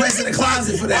gotta put a place in the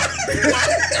closet for that.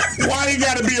 Why you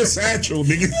gotta be a satchel,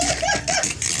 nigga?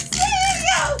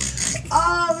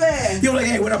 Oh, man. You're like,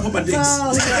 hey, where I put my dicks?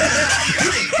 Oh,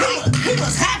 he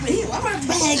was happy. He was bag.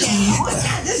 Oh, I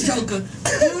got this joker.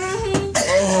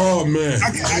 Oh, man. I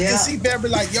can see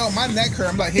Beverly like, yo, my neck hurt.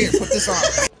 I'm like, here, put this on.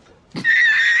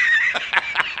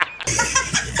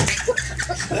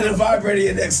 Let it vibrate in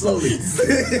your neck slowly.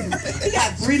 He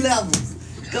got 3 levels.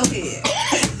 Go ahead.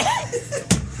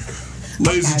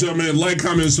 Ladies and gentlemen, like,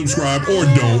 comment, and subscribe, or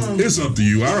don't. It's up to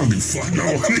you. I don't give a fuck.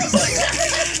 No.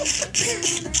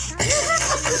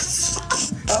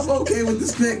 I'm okay with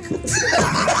this pick.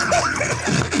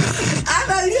 I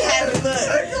know you have it, but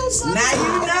now you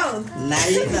know. Now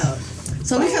you know.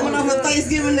 So we coming over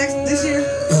Thanksgiving this year?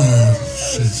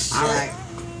 All right.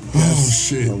 Oh,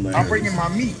 shit. I'm bringing my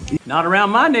meat. Not around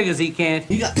my niggas, he can't.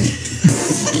 You got.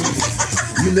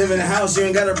 You live in a house, you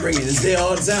ain't gotta bring it. It's there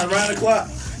all the time, around the clock.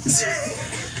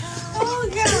 Oh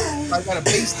God! I got a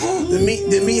paste. The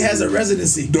meat has a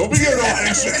residency. Don't be getting all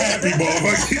extra happy,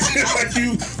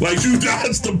 motherfucker. like you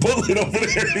dodged the bullet over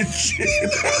there and shit.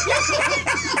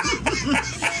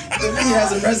 The meat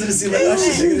has a residency like us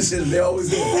shit, nigga. This shit, they always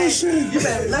do. Oh shit! You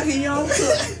better be lucky you don't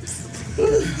cook.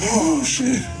 Oh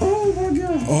shit. Oh my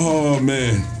God. Oh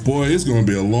man. Boy, it's gonna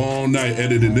be a long night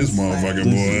editing this motherfucker,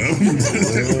 boy.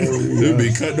 They'll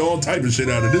be cutting all type of shit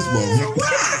out of this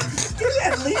motherfucker. You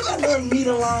gotta leave that little meat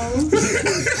alone.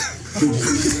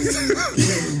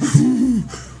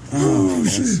 Oh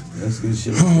shit. That's good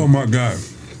shit. Oh my God.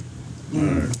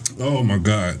 Oh my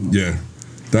God. Yeah.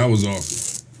 That was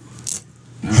awesome.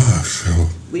 So,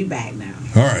 We back now.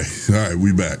 all right,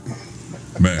 we back.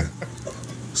 Man.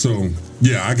 So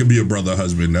yeah, I could be a brother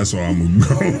husband. That's all I'm gonna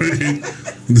go with.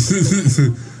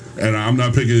 And I'm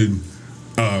not picking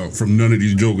from none of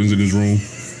these jokers in this room,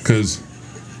 because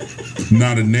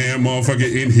not a damn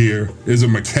motherfucker in here is a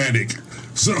mechanic.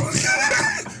 So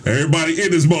everybody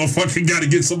in this motherfucker got to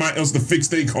get somebody else to fix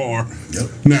their car. Yep.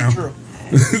 Now,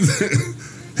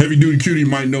 heavy duty cutie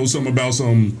might know something about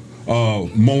some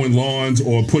mowing lawns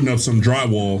or putting up some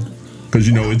drywall, because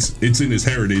you know it's in his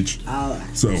heritage.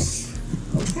 So.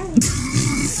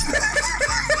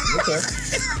 Okay.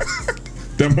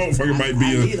 That motherfucker might be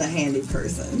I need a handy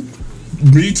person.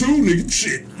 Me too, nigga.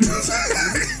 Shit.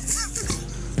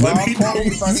 Well, I'll call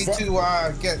you if I need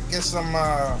to get some,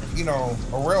 you know,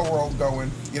 a railroad going.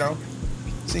 You know,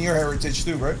 it's in your heritage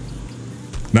too, right?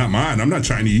 Not mine. I'm not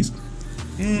Chinese.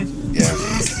 Yeah.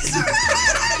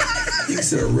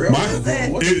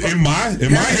 In my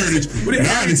heritage.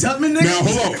 Now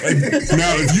hold on.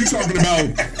 Now if you talking about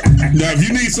if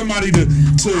you need somebody to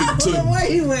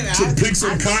pick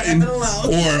some cotton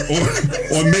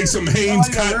or make some Hanes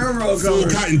full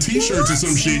cotton t-shirts or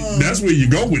some shit, that's where you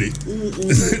go with it.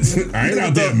 I ain't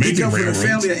out there making railroads. The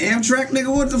family of Amtrak, nigga.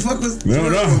 What the fuck was?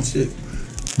 No. Shit.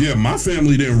 Yeah, my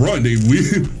family didn't run.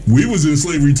 We was in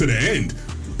slavery to the end.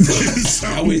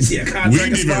 So we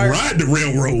didn't even ride the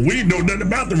railroad. We didn't know nothing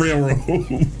about the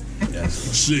railroad.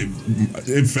 Shit.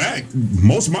 In fact,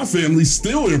 most of my family's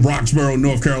still in Roxborough,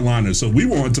 North Carolina. So we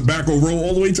were on Tobacco Road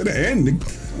all the way to the end.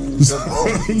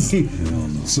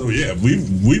 So yeah,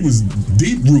 we was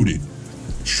deep rooted,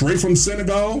 straight from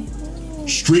Senegal,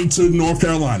 straight to North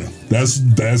Carolina. That's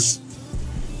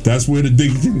where the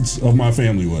diggings of my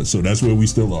family was. So that's where we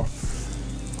still are.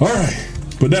 All right,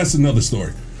 but that's another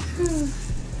story.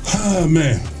 Oh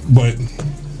man, but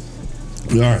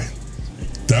all right,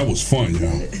 that was fun,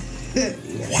 y'all.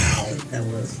 Wow, that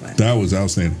was fun. That was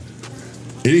outstanding.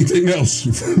 Anything else?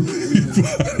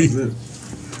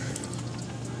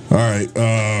 All right,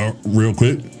 real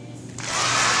quick.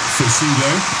 For CJ,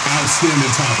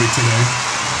 outstanding topic today.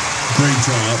 Great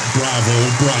job, bravo.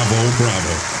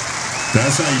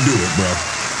 That's how you do it, bro.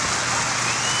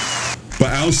 But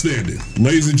outstanding.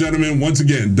 Ladies and gentlemen, once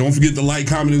again, don't forget to like,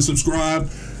 comment, and subscribe.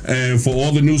 And for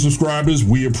all the new subscribers,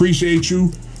 we appreciate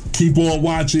you. Keep on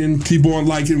watching. Keep on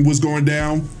liking what's going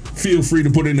down. Feel free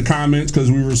to put in the comments, because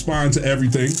we respond to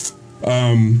everything.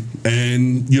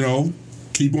 And, you know,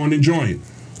 keep on enjoying.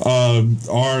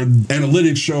 Our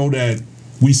analytics show that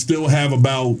we still have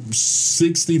about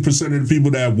 60% of the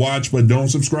people that watch but don't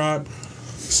subscribe.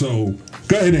 So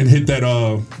go ahead and hit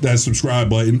that subscribe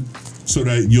button, so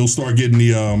that you'll start getting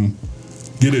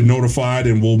get it notified,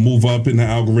 and we'll move up in the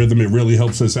algorithm. It really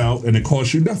helps us out, and it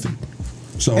costs you nothing.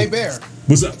 So hey Bear,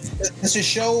 what's up? Does it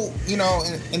show, you know,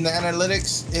 in the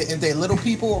analytics, if they little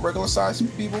people or regular sized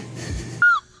people?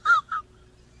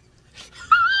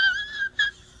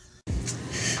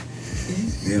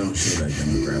 They don't show that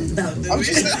demographic. I'm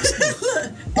just,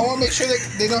 I want to make sure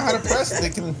they know how to press it.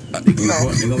 They can, you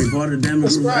know. They're gonna be part of the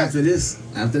demographic after this.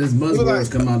 After this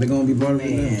buzzwords come out, they're gonna be part of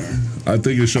it. I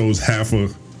think it shows half a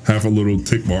little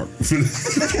tick mark. They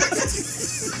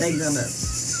gonna.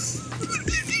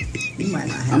 You might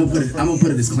not have. I'm gonna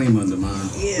put a disclaimer under mine.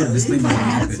 Yeah, put a disclaimer under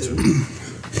my picture.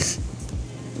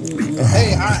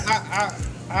 Hey,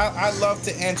 I love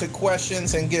to answer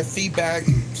questions and give feedback.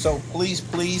 So please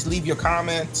leave your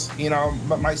comments. You know,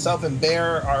 myself and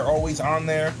Bear are always on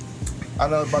there. I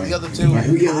know about the other two. Right,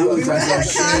 we get this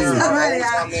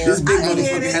big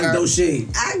motherfucker has no shade.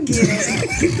 I get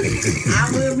it.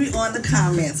 I will be on the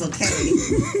comments, okay?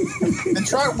 And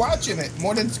try watching it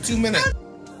more than 2 minutes.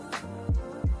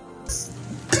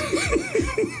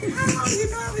 How long you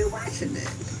know I'll be watching it?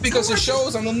 Because it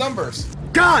shows on the numbers.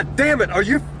 God damn it, are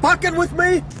you fucking with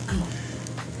me?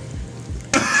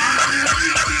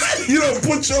 You don't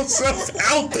put yourself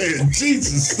out there,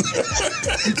 Jesus.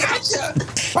 Gotcha.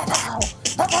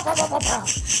 But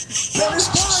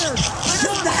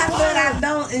I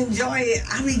don't enjoy it.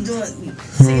 I be doing.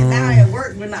 See, now at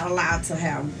work we're not allowed to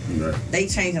have. They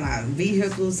changing our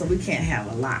vehicles, so we can't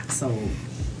have a lot. So,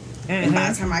 and by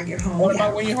the time I get home, what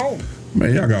about when you're home?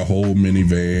 Man, y'all got whole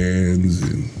minivans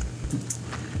and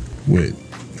what?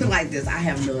 Put it like this, I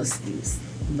have no excuse.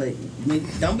 But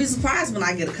don't be surprised when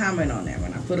I get a comment on there.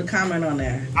 When I put a comment on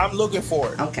there, I'm looking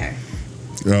for it. Okay.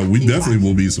 We definitely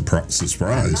will be surprised.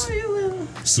 I know you will.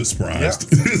 Surprised.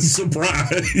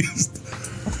 Surprised.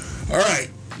 All right.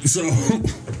 So,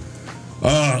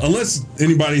 unless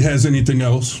anybody has anything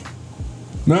else.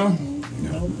 No?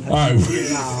 All right.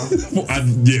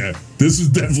 Yeah, this is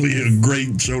definitely a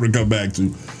great show to come back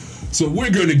to. So we're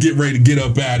going to get ready to get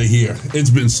up out of here. It's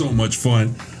been so much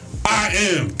fun. I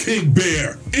am King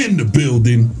Bear in the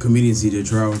building. Comedian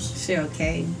CJTrowers. Sure,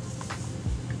 okay.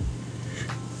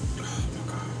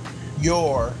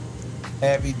 Your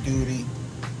heavy duty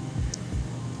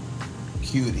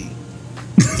cutie.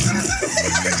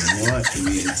 What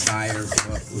the entire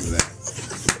fuck was that?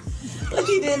 But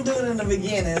he didn't do it in the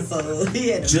beginning, so he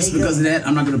had to Just because of that,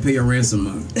 I'm not gonna pay your ransom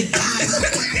money.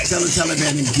 Tell the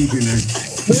Taliban to keep you there.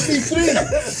 Let me free.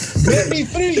 Let me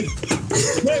free.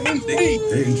 Let me free.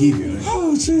 They can keep you there.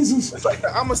 Oh, Jesus. It's like the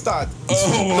Amistad.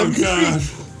 Oh, my God.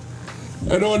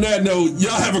 And on that note,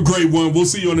 y'all have a great one. We'll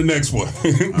see you on the next one. All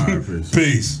right, peace.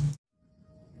 Peace.